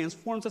grace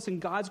transforms us.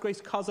 And God's grace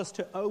causes us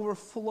to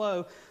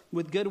overflow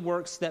with good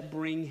works that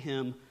bring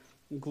him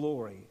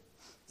glory.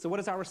 So what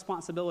is our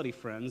responsibility,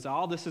 friends?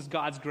 All this is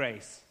God's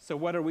grace. So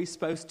what are we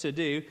supposed to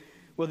do?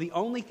 Well, the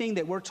only thing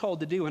that we're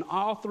told to do in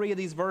all three of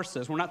these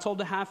verses, we're not told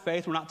to have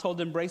faith, we're not told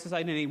to embrace this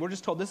identity, we're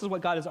just told this is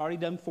what God has already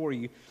done for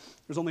you.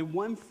 There's only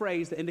one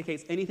phrase that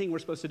indicates anything we're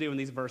supposed to do in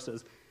these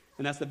verses,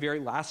 and that's the very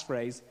last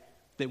phrase,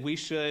 that we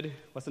should,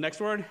 what's the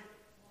next word?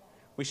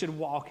 We should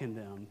walk in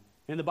them.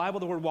 In the Bible,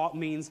 the word walk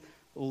means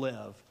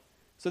live.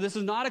 So this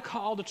is not a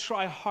call to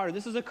try harder.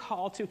 This is a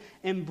call to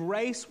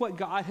embrace what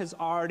God has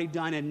already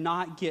done and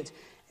not get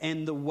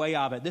in the way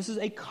of it. This is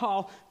a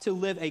call to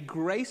live a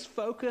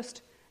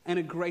grace-focused and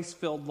a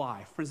grace-filled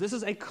life. Friends, this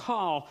is a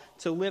call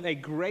to live a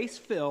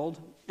grace-filled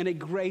and a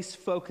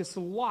grace-focused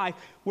life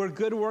where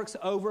good works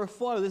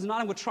overflow. This is not,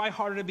 I'm going to try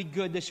harder to be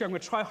good this year. I'm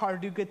going to try harder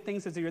to do good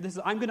things this year. This is,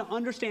 I'm going to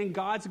understand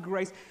God's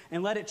grace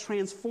and let it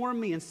transform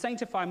me and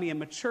sanctify me and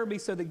mature me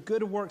so that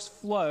good works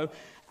flow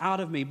out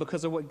of me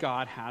because of what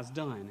God has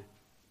done.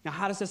 Now,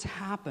 how does this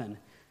happen?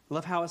 I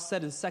love how it's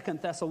said in 2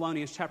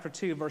 Thessalonians chapter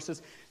 2,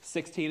 verses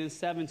 16 and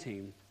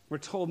 17. We're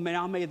told,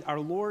 now may our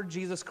Lord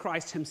Jesus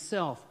Christ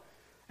himself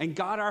and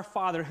God our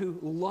Father, who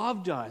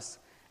loved us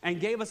and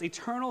gave us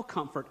eternal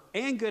comfort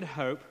and good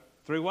hope,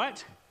 through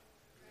what?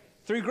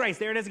 Through grace.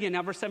 There it is again,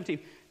 now verse 17.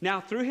 Now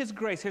through his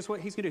grace, here's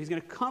what he's going to do. He's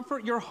going to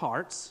comfort your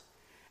hearts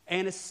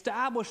and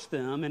establish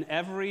them in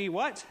every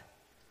what?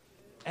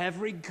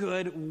 Every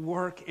good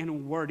work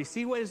and word. You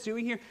see what he's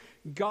doing here?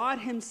 God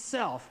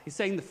himself, he's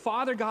saying the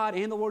Father God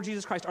and the Lord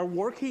Jesus Christ are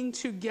working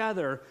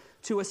together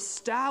to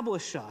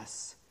establish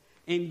us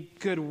in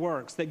good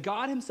works. That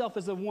God himself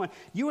is the one.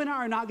 You and I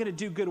are not going to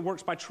do good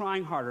works by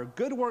trying harder.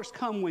 Good works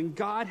come when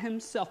God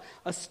himself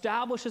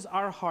establishes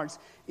our hearts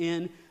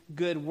in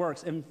good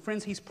works. And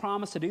friends, he's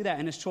promised to do that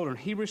in his children.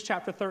 Hebrews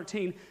chapter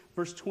 13,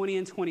 verse 20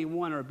 and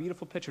 21 are a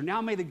beautiful picture.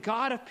 Now may the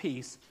God of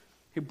peace,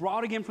 who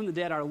brought again from the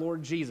dead our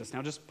Lord Jesus.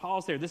 Now just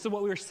pause there. This is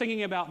what we were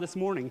singing about this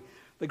morning,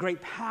 the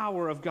great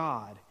power of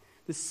God.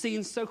 This is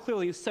seen so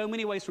clearly in so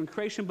many ways from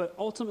creation, but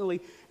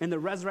ultimately in the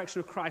resurrection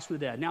of Christ from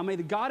the dead. Now may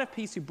the God of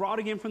peace, who brought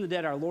again from the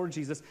dead our Lord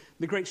Jesus,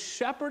 the great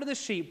shepherd of the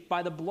sheep,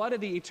 by the blood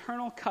of the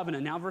eternal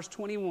covenant, now verse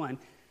 21,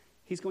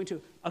 he's going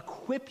to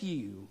equip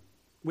you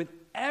with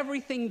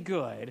everything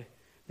good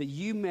that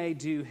you may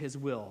do his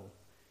will.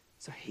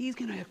 So he's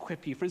going to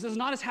equip you. Friends, this is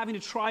not us having to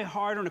try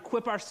harder and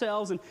equip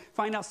ourselves and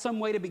find out some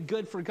way to be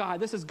good for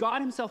God. This is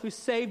God himself who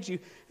saved you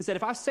and said,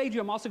 if I've saved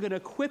you, I'm also going to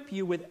equip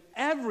you with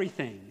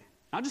everything,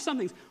 not just some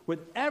things,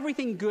 with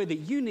everything good that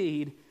you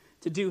need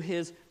to do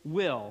his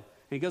will.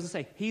 And he goes to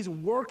say, he's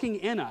working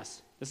in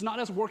us. This is not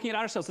us working it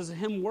out ourselves. This is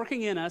him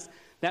working in us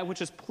that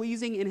which is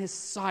pleasing in his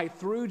sight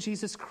through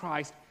Jesus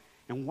Christ.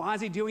 And why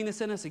is he doing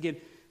this in us? Again,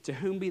 to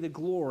whom be the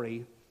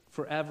glory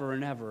forever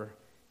and ever.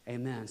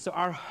 Amen. So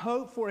our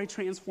hope for a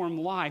transformed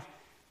life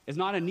is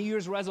not a New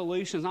Year's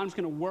resolution. It's not just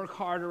going to work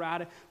harder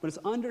at it, but it's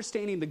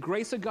understanding the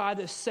grace of God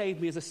that saved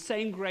me is the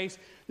same grace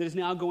that is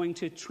now going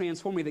to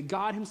transform me, that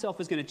God himself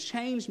is going to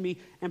change me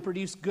and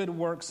produce good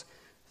works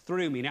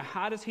through me. Now,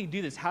 how does he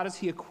do this? How does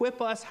he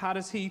equip us? How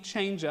does he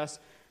change us?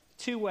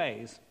 Two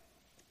ways.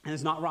 And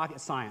it's not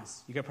rocket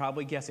science. You could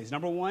probably guess these.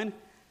 Number one,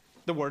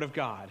 the Word of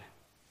God,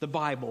 the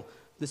Bible,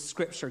 the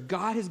Scripture.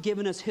 God has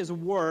given us his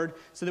Word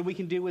so that we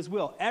can do his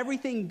will.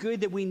 Everything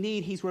good that we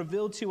need, he's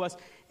revealed to us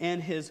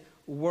in his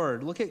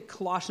Word. Look at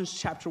Colossians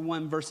chapter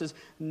 1, verses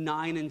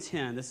 9 and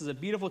 10. This is a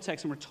beautiful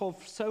text, and we're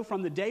told, so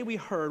from the day we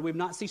heard, we've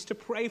not ceased to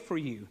pray for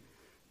you.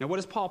 Now, what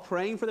is Paul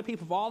praying for the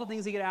people? Of all the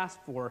things he could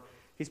ask for,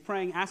 he's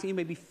praying, asking you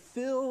may be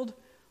filled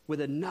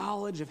with a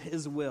knowledge of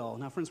his will.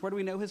 Now, friends, where do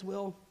we know his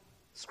will?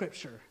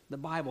 Scripture, the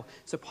Bible.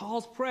 So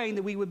Paul's praying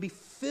that we would be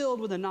filled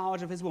with the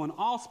knowledge of his will and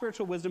all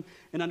spiritual wisdom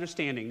and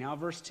understanding. Now,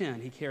 verse 10,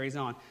 he carries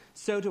on.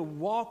 So to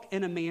walk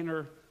in a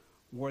manner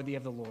worthy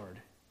of the Lord.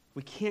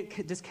 We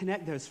can't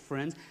disconnect those,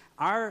 friends.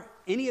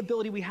 Any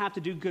ability we have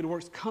to do good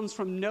works comes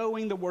from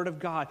knowing the Word of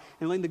God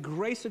and letting the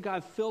grace of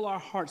God fill our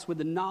hearts with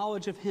the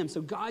knowledge of Him.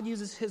 So God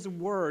uses His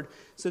Word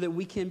so that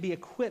we can be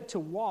equipped to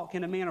walk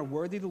in a manner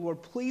worthy of the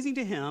Lord, pleasing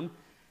to Him,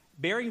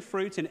 bearing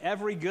fruits in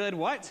every good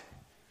what?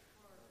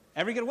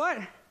 Every good what?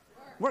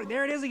 Work.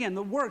 There it is again,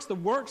 the works. The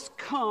works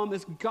come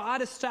as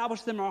God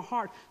establishes them in our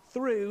heart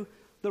through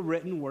the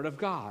written Word of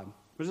God.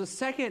 There's a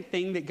second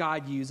thing that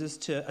God uses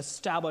to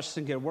establish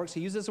some good works.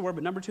 He uses the Word,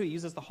 but number two, He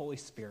uses the Holy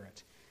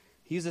Spirit.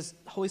 He uses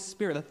the Holy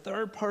Spirit, the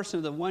third person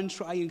of the one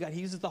triune God. He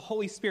uses the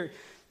Holy Spirit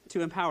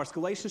to empower us.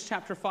 Galatians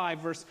chapter 5,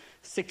 verse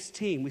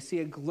 16, we see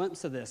a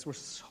glimpse of this. We're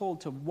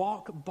told to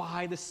walk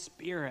by the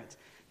Spirit,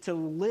 to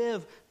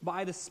live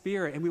by the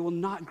Spirit, and we will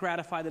not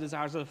gratify the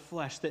desires of the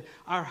flesh. That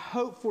our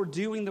hope for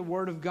doing the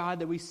Word of God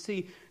that we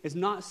see is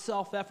not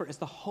self-effort, it's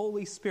the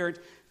Holy Spirit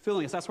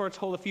filling us. That's why we're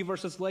told a few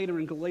verses later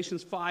in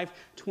Galatians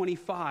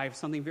 5:25,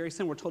 something very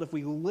similar. We're told if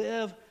we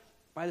live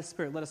by the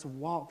Spirit, let us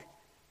walk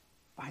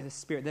by the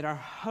Spirit. That our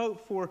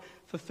hope for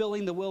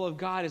fulfilling the will of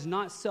God is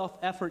not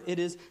self-effort, it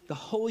is the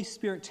Holy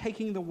Spirit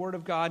taking the Word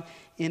of God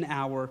in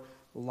our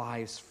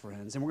lives,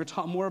 friends. And we're going to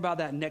talk more about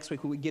that next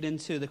week when we get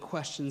into the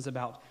questions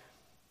about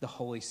the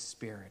Holy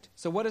Spirit.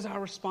 So what is our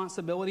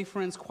responsibility,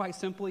 friends? Quite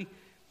simply,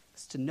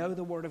 it's to know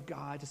the Word of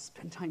God, to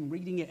spend time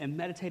reading it and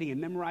meditating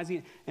and memorizing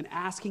it and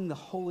asking the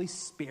Holy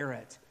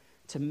Spirit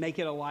to make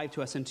it alive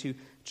to us and to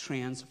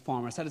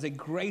transform us. That is a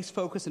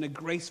grace-focused and a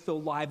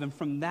grace-filled life, and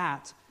from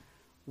that,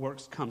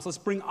 works come. So let's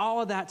bring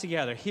all of that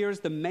together.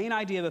 Here's the main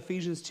idea of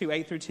Ephesians 2,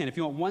 8 through 10. If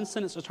you want one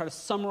sentence to try to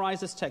summarize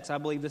this text, I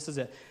believe this is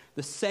it.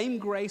 The same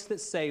grace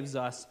that saves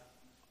us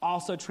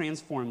also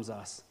transforms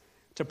us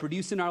to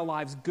produce in our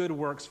lives good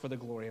works for the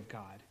glory of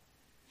God.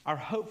 Our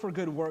hope for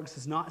good works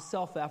is not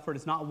self-effort.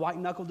 It's not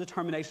white-knuckle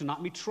determination,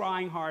 not me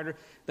trying harder.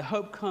 The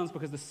hope comes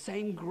because the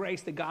same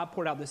grace that God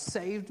poured out that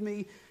saved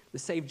me, that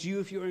saved you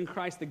if you're in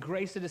Christ, the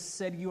grace that has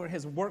said you are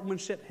His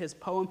workmanship, His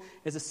poem,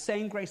 is the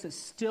same grace that's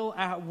still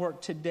at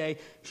work today,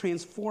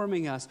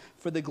 transforming us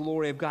for the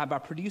glory of God by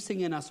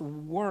producing in us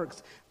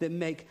works that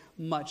make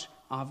much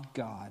of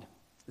God.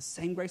 The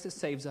same grace that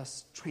saves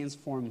us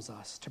transforms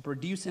us to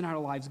produce in our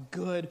lives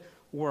good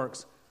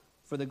works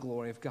for the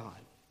glory of God.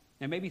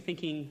 Now, maybe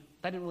thinking,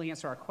 that didn't really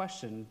answer our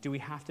question, do we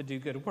have to do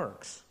good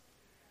works?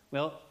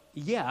 Well,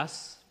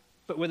 yes,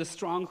 but with a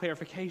strong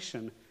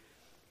clarification.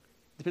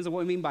 Depends on what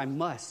we mean by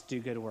must do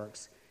good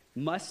works.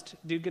 Must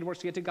do good works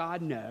to get to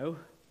God? No.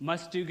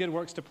 Must do good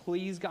works to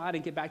please God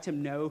and get back to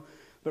Him? No.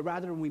 But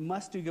rather, we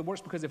must do good works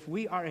because if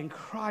we are in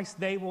Christ,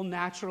 they will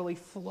naturally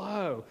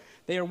flow.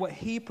 They are what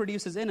He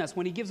produces in us.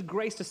 When He gives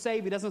grace to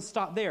save, He doesn't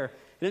stop there.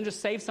 He doesn't just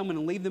save someone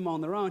and leave them on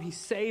their own. He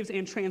saves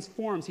and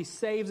transforms. He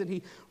saves and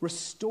He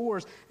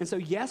restores. And so,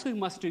 yes, we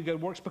must do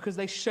good works because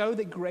they show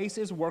that grace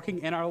is working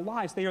in our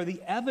lives. They are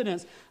the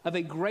evidence of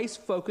a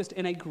grace-focused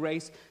and a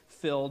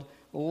grace-filled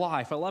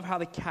life. I love how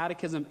the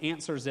Catechism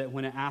answers it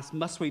when it asks,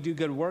 must we do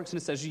good works?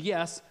 And it says,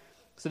 yes,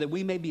 so that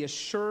we may be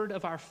assured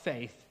of our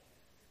faith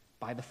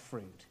by the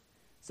fruit.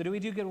 So do we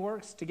do good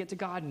works to get to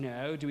God?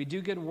 No. Do we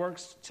do good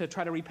works to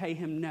try to repay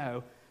Him?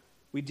 No.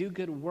 We do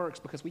good works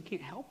because we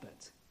can't help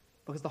it.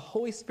 Because the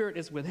Holy Spirit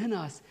is within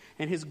us,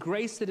 and His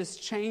grace that has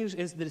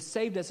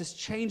saved us is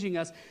changing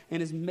us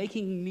and is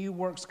making new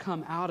works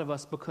come out of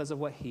us because of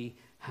what He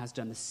has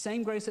done. The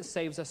same grace that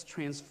saves us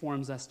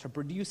transforms us to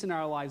produce in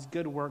our lives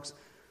good works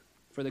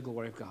for the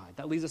glory of God.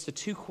 That leads us to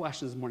two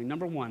questions this morning.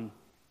 Number one,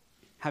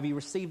 have you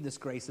received this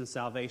grace and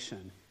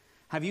salvation?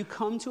 Have you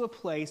come to a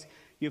place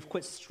you've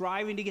quit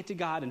striving to get to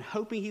God and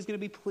hoping He's going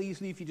to be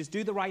pleased with you if you just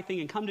do the right thing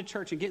and come to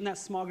church and get in that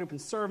small group and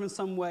serve in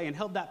some way and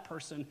help that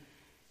person?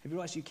 Have you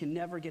realized you can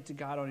never get to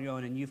God on your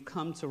own and you've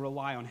come to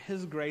rely on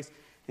His grace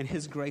and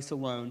His grace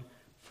alone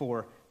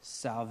for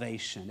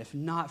salvation? If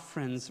not,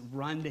 friends,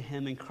 run to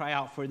Him and cry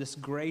out for this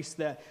grace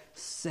that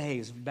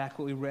saves. Back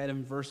what we read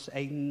in verse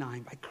 8 and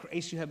 9. By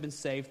grace you have been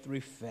saved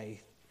through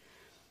faith.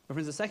 But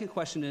friends, the second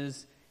question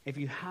is, if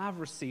you have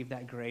received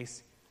that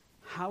grace,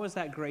 how is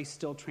that grace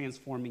still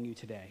transforming you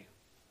today?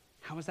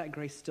 How is that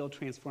grace still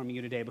transforming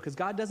you today? Because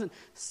God doesn't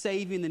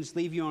save you and then just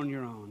leave you on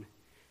your own.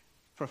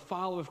 For a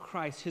follower of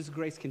Christ, His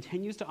grace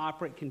continues to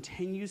operate,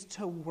 continues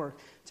to work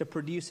to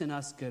produce in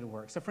us good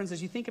works. So friends,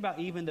 as you think about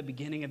even the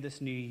beginning of this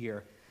new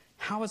year,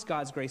 how is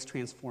God's grace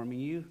transforming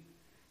you?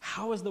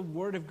 How is the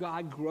Word of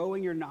God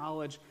growing your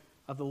knowledge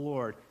of the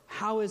Lord?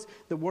 How is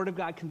the Word of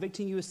God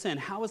convicting you of sin?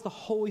 How is the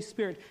Holy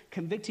Spirit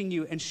convicting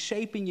you and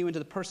shaping you into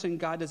the person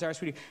God desires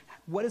for you?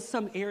 What is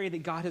some area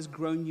that God has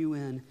grown you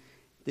in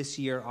this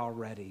year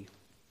already?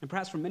 And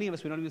perhaps for many of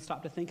us, we don't even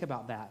stop to think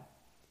about that.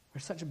 We're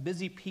such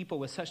busy people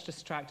with such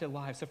distracted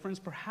lives. So friends,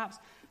 perhaps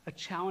a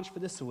challenge for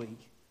this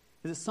week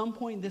is at some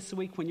point this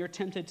week when you're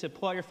tempted to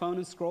pull out your phone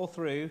and scroll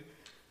through,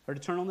 or to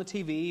turn on the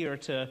TV, or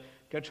to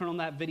go turn on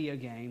that video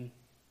game,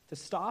 to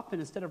stop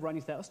and instead of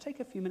running to that, let's take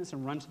a few minutes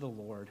and run to the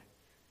Lord.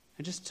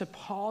 And just to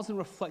pause and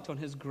reflect on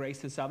His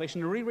grace and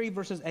salvation, to reread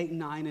verses 8,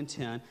 9, and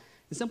 10, and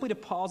simply to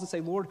pause and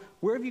say, Lord,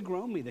 where have you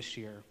grown me this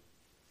year?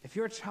 If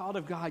you're a child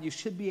of God, you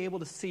should be able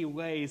to see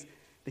ways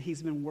that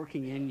He's been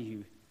working in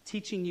you,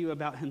 teaching you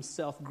about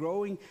himself,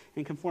 growing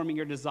and conforming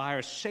your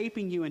desires,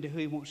 shaping you into who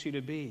he wants you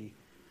to be.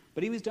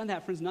 But even he's done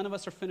that, friends, none of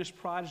us are finished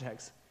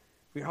projects.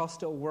 We are all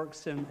still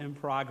works in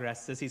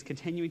progress as he's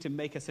continuing to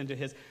make us into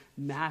his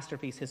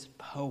masterpiece, his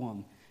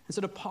poem. And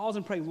so to pause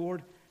and pray,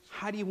 Lord,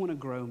 how do you want to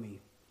grow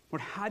me?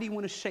 Lord, how do you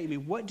want to shape me?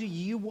 What do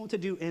you want to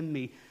do in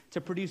me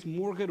to produce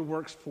more good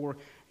works for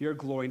your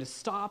glory? And to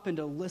stop and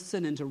to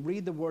listen and to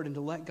read the word and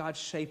to let God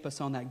shape us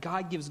on that.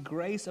 God gives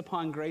grace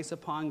upon grace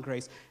upon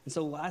grace. And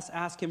so let's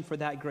ask him for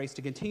that grace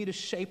to continue to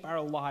shape our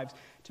lives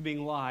to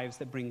being lives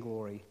that bring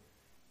glory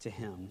to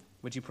him.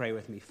 Would you pray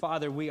with me?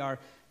 Father, we are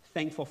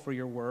thankful for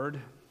your word.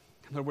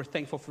 Lord, we're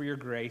thankful for your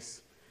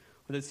grace.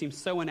 Lord, it seems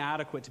so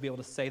inadequate to be able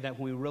to say that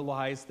when we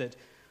realize that,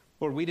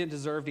 Lord, we didn't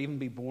deserve to even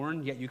be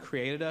born, yet you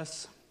created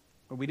us.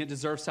 Lord, we didn't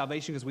deserve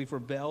salvation because we've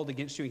rebelled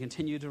against you and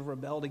continue to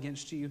rebel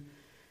against you. And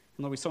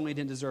Lord, we certainly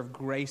didn't deserve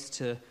grace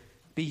to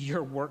be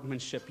your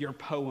workmanship, your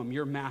poem,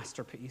 your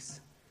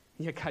masterpiece.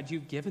 And yet, God,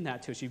 you've given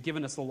that to us. You've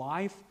given us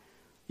life.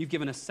 You've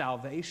given us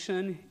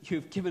salvation.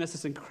 You've given us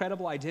this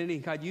incredible identity.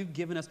 God, you've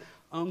given us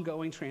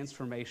ongoing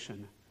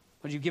transformation.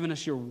 Lord, you've given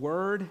us your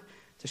word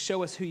to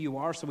show us who you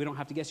are so we don't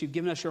have to guess. You've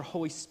given us your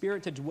Holy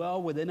Spirit to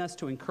dwell within us,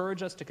 to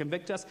encourage us, to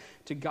convict us,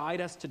 to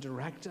guide us, to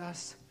direct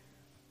us.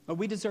 Lord,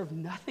 we deserve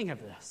nothing of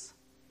this.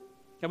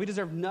 God, we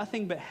deserve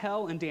nothing but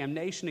hell and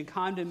damnation and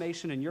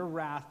condemnation and your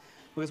wrath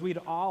because we'd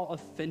all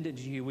offended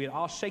you. We had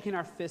all shaken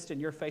our fist in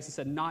your face and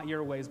said, not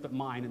your ways, but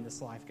mine in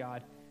this life,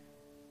 God.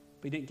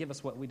 But you didn't give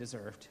us what we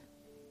deserved.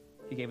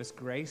 You gave us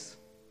grace.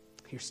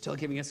 You're still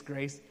giving us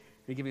grace.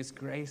 You're giving us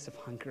grace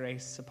upon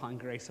grace upon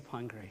grace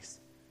upon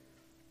grace.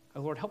 Oh,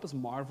 Lord, help us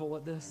marvel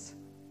at this.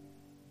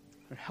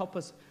 Lord, help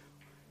us,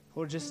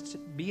 Lord, just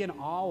be in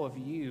awe of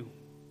you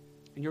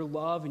and your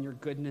love and your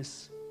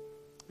goodness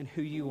and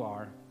who you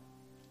are.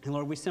 And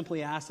Lord, we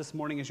simply ask this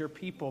morning as your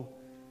people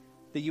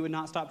that you would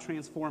not stop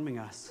transforming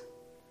us.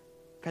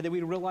 God, that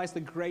we realize the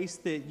grace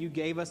that you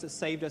gave us that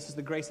saved us is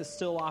the grace that's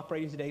still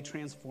operating today,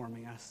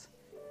 transforming us.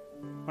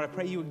 Lord, I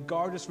pray you would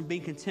guard us from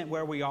being content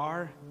where we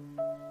are.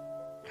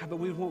 God, but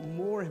we want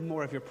more and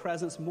more of your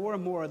presence, more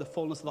and more of the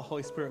fullness of the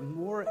Holy Spirit,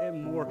 more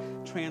and more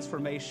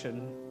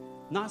transformation.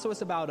 Not so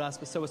it's about us,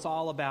 but so it's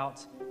all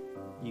about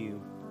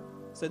you.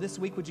 So this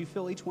week, would you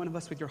fill each one of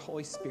us with your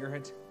Holy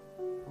Spirit?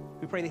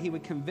 We pray that he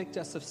would convict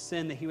us of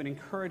sin, that he would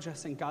encourage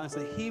us in godliness,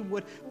 that he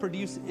would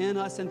produce in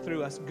us and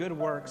through us good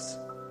works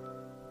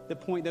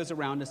that point those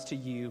around us to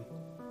you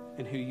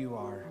and who you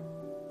are.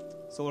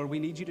 So, Lord, we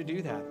need you to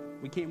do that.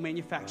 We can't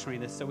manufacture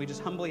this, so we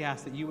just humbly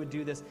ask that you would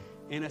do this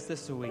in us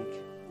this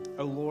week.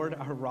 O Lord,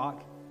 our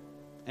rock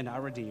and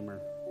our Redeemer.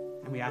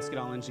 And we ask it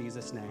all in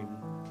Jesus' name.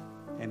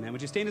 Amen.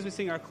 Would you stand as we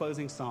sing our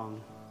closing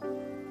song?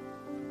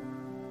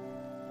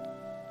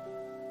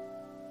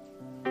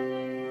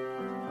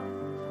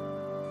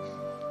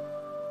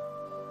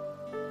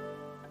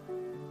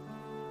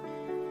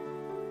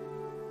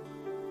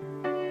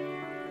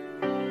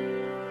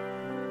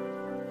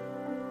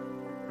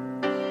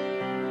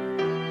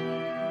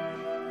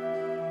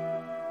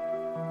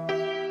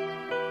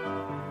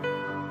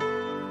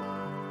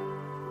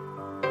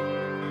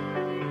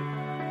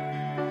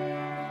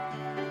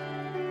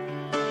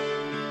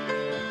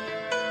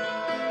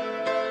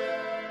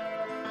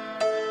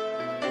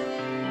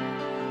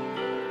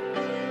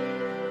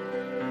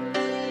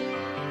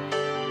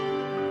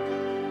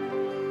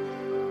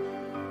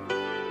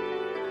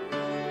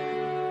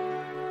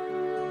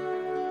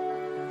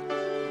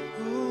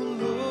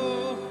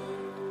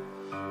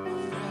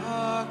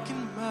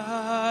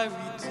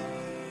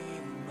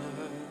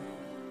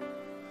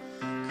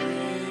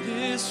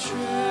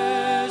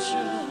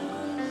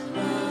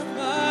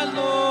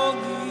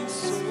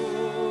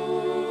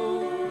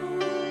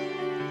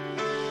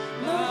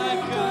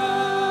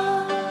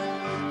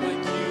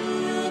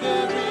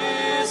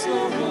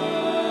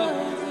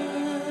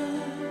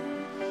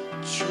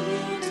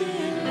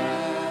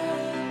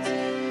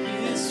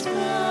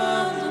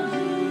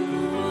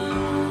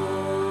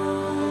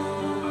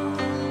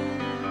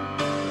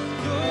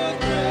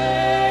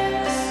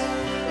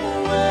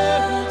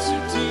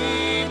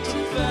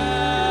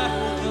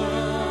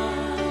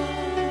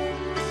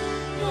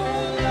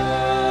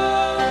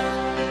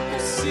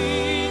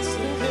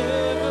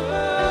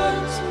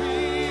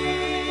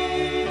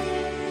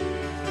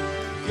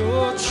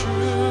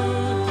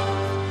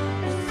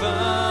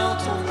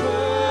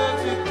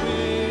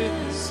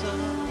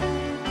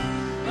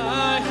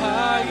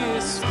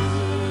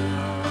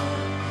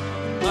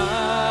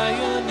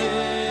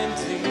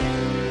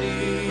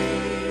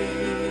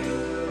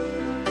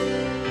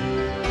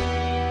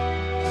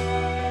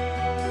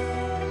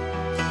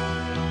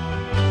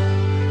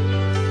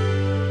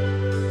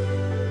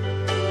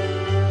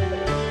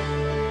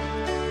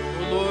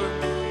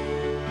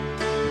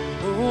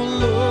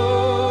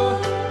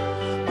 Lord,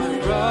 my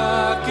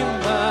rock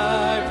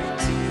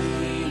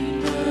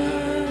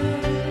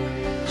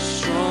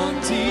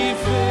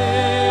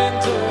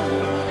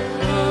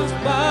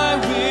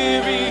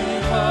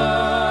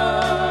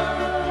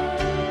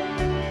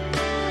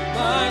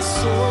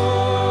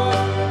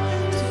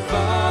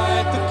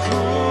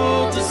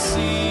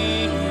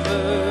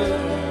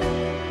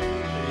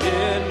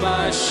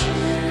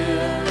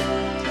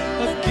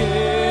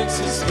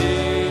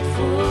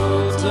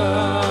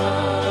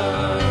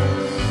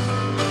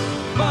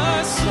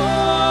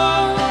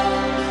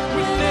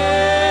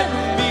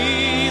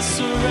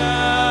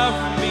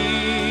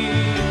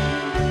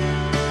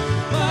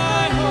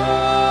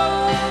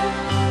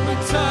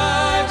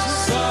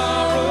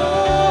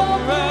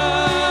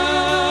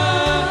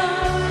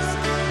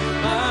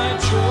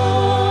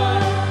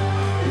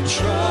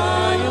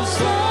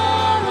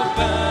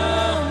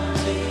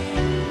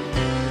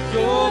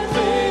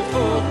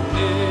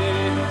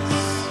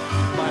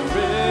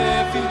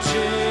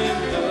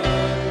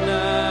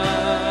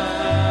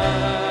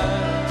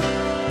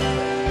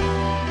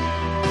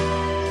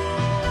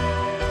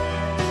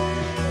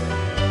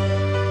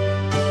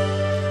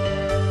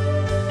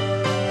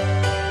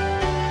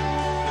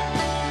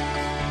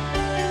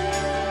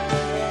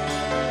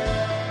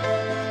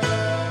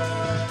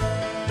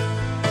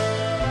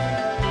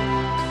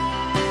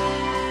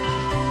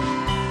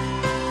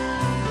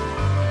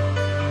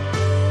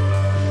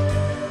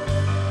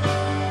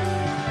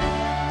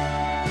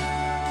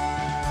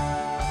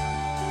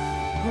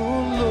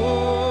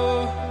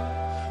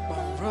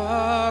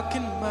rock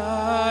and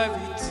my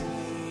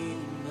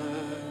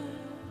redeemer,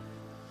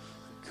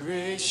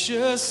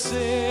 gracious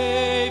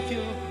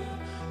Savior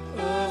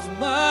of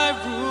my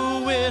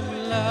ruined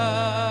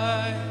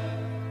life,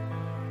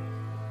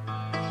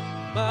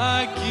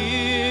 my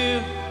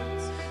guilt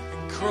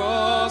and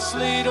cross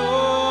laid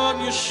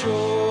on your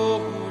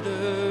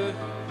shoulders,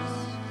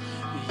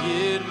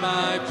 in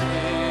my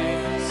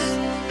place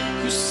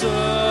you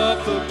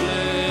suffer,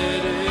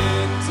 bled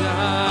and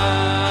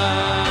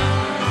died.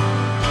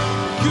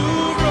 You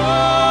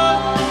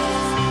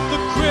rose the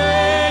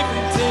grave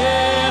and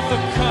death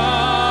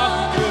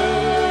conquered.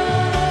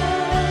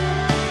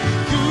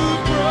 You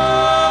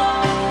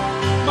broke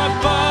my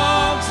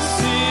bonds of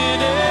sin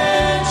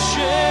and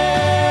shame.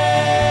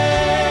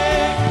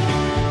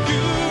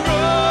 You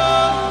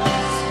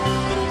rose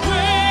the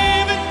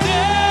grave and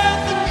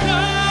death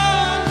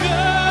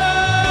conquered.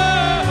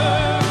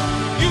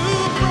 You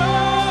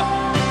broke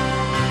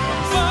my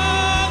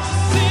bonds of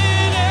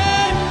sin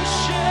and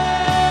shame.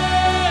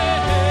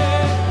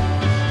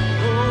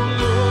 Oh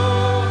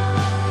Lord,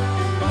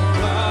 my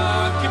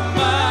rock and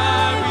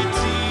my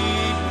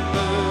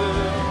redeemer,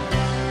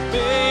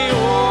 may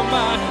all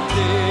my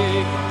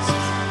days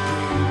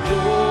bring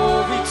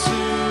glory to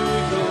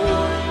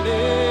your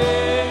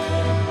name.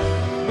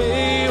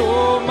 May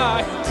all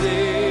my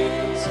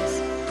days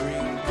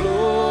bring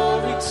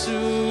glory to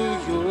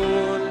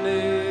your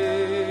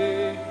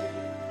name.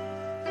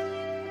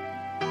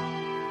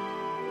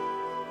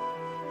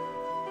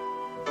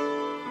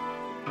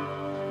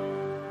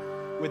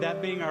 With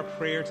that being our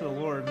prayer to the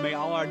Lord, may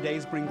all our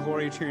days bring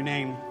glory to your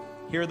name.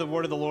 Hear the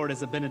word of the Lord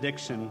as a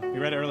benediction. We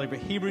read it earlier, but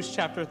Hebrews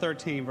chapter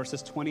 13,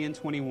 verses 20 and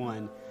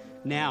 21.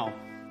 Now,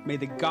 may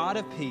the God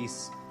of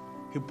peace,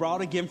 who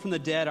brought again from the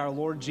dead our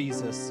Lord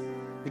Jesus,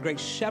 the great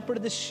shepherd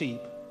of the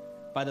sheep,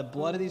 by the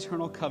blood of the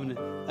eternal covenant,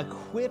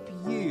 equip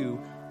you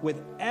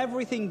with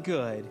everything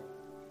good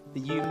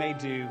that you may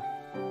do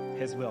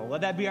his will.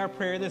 Let that be our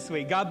prayer this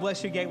week. God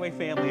bless you, Gateway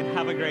family, and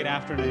have a great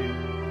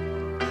afternoon.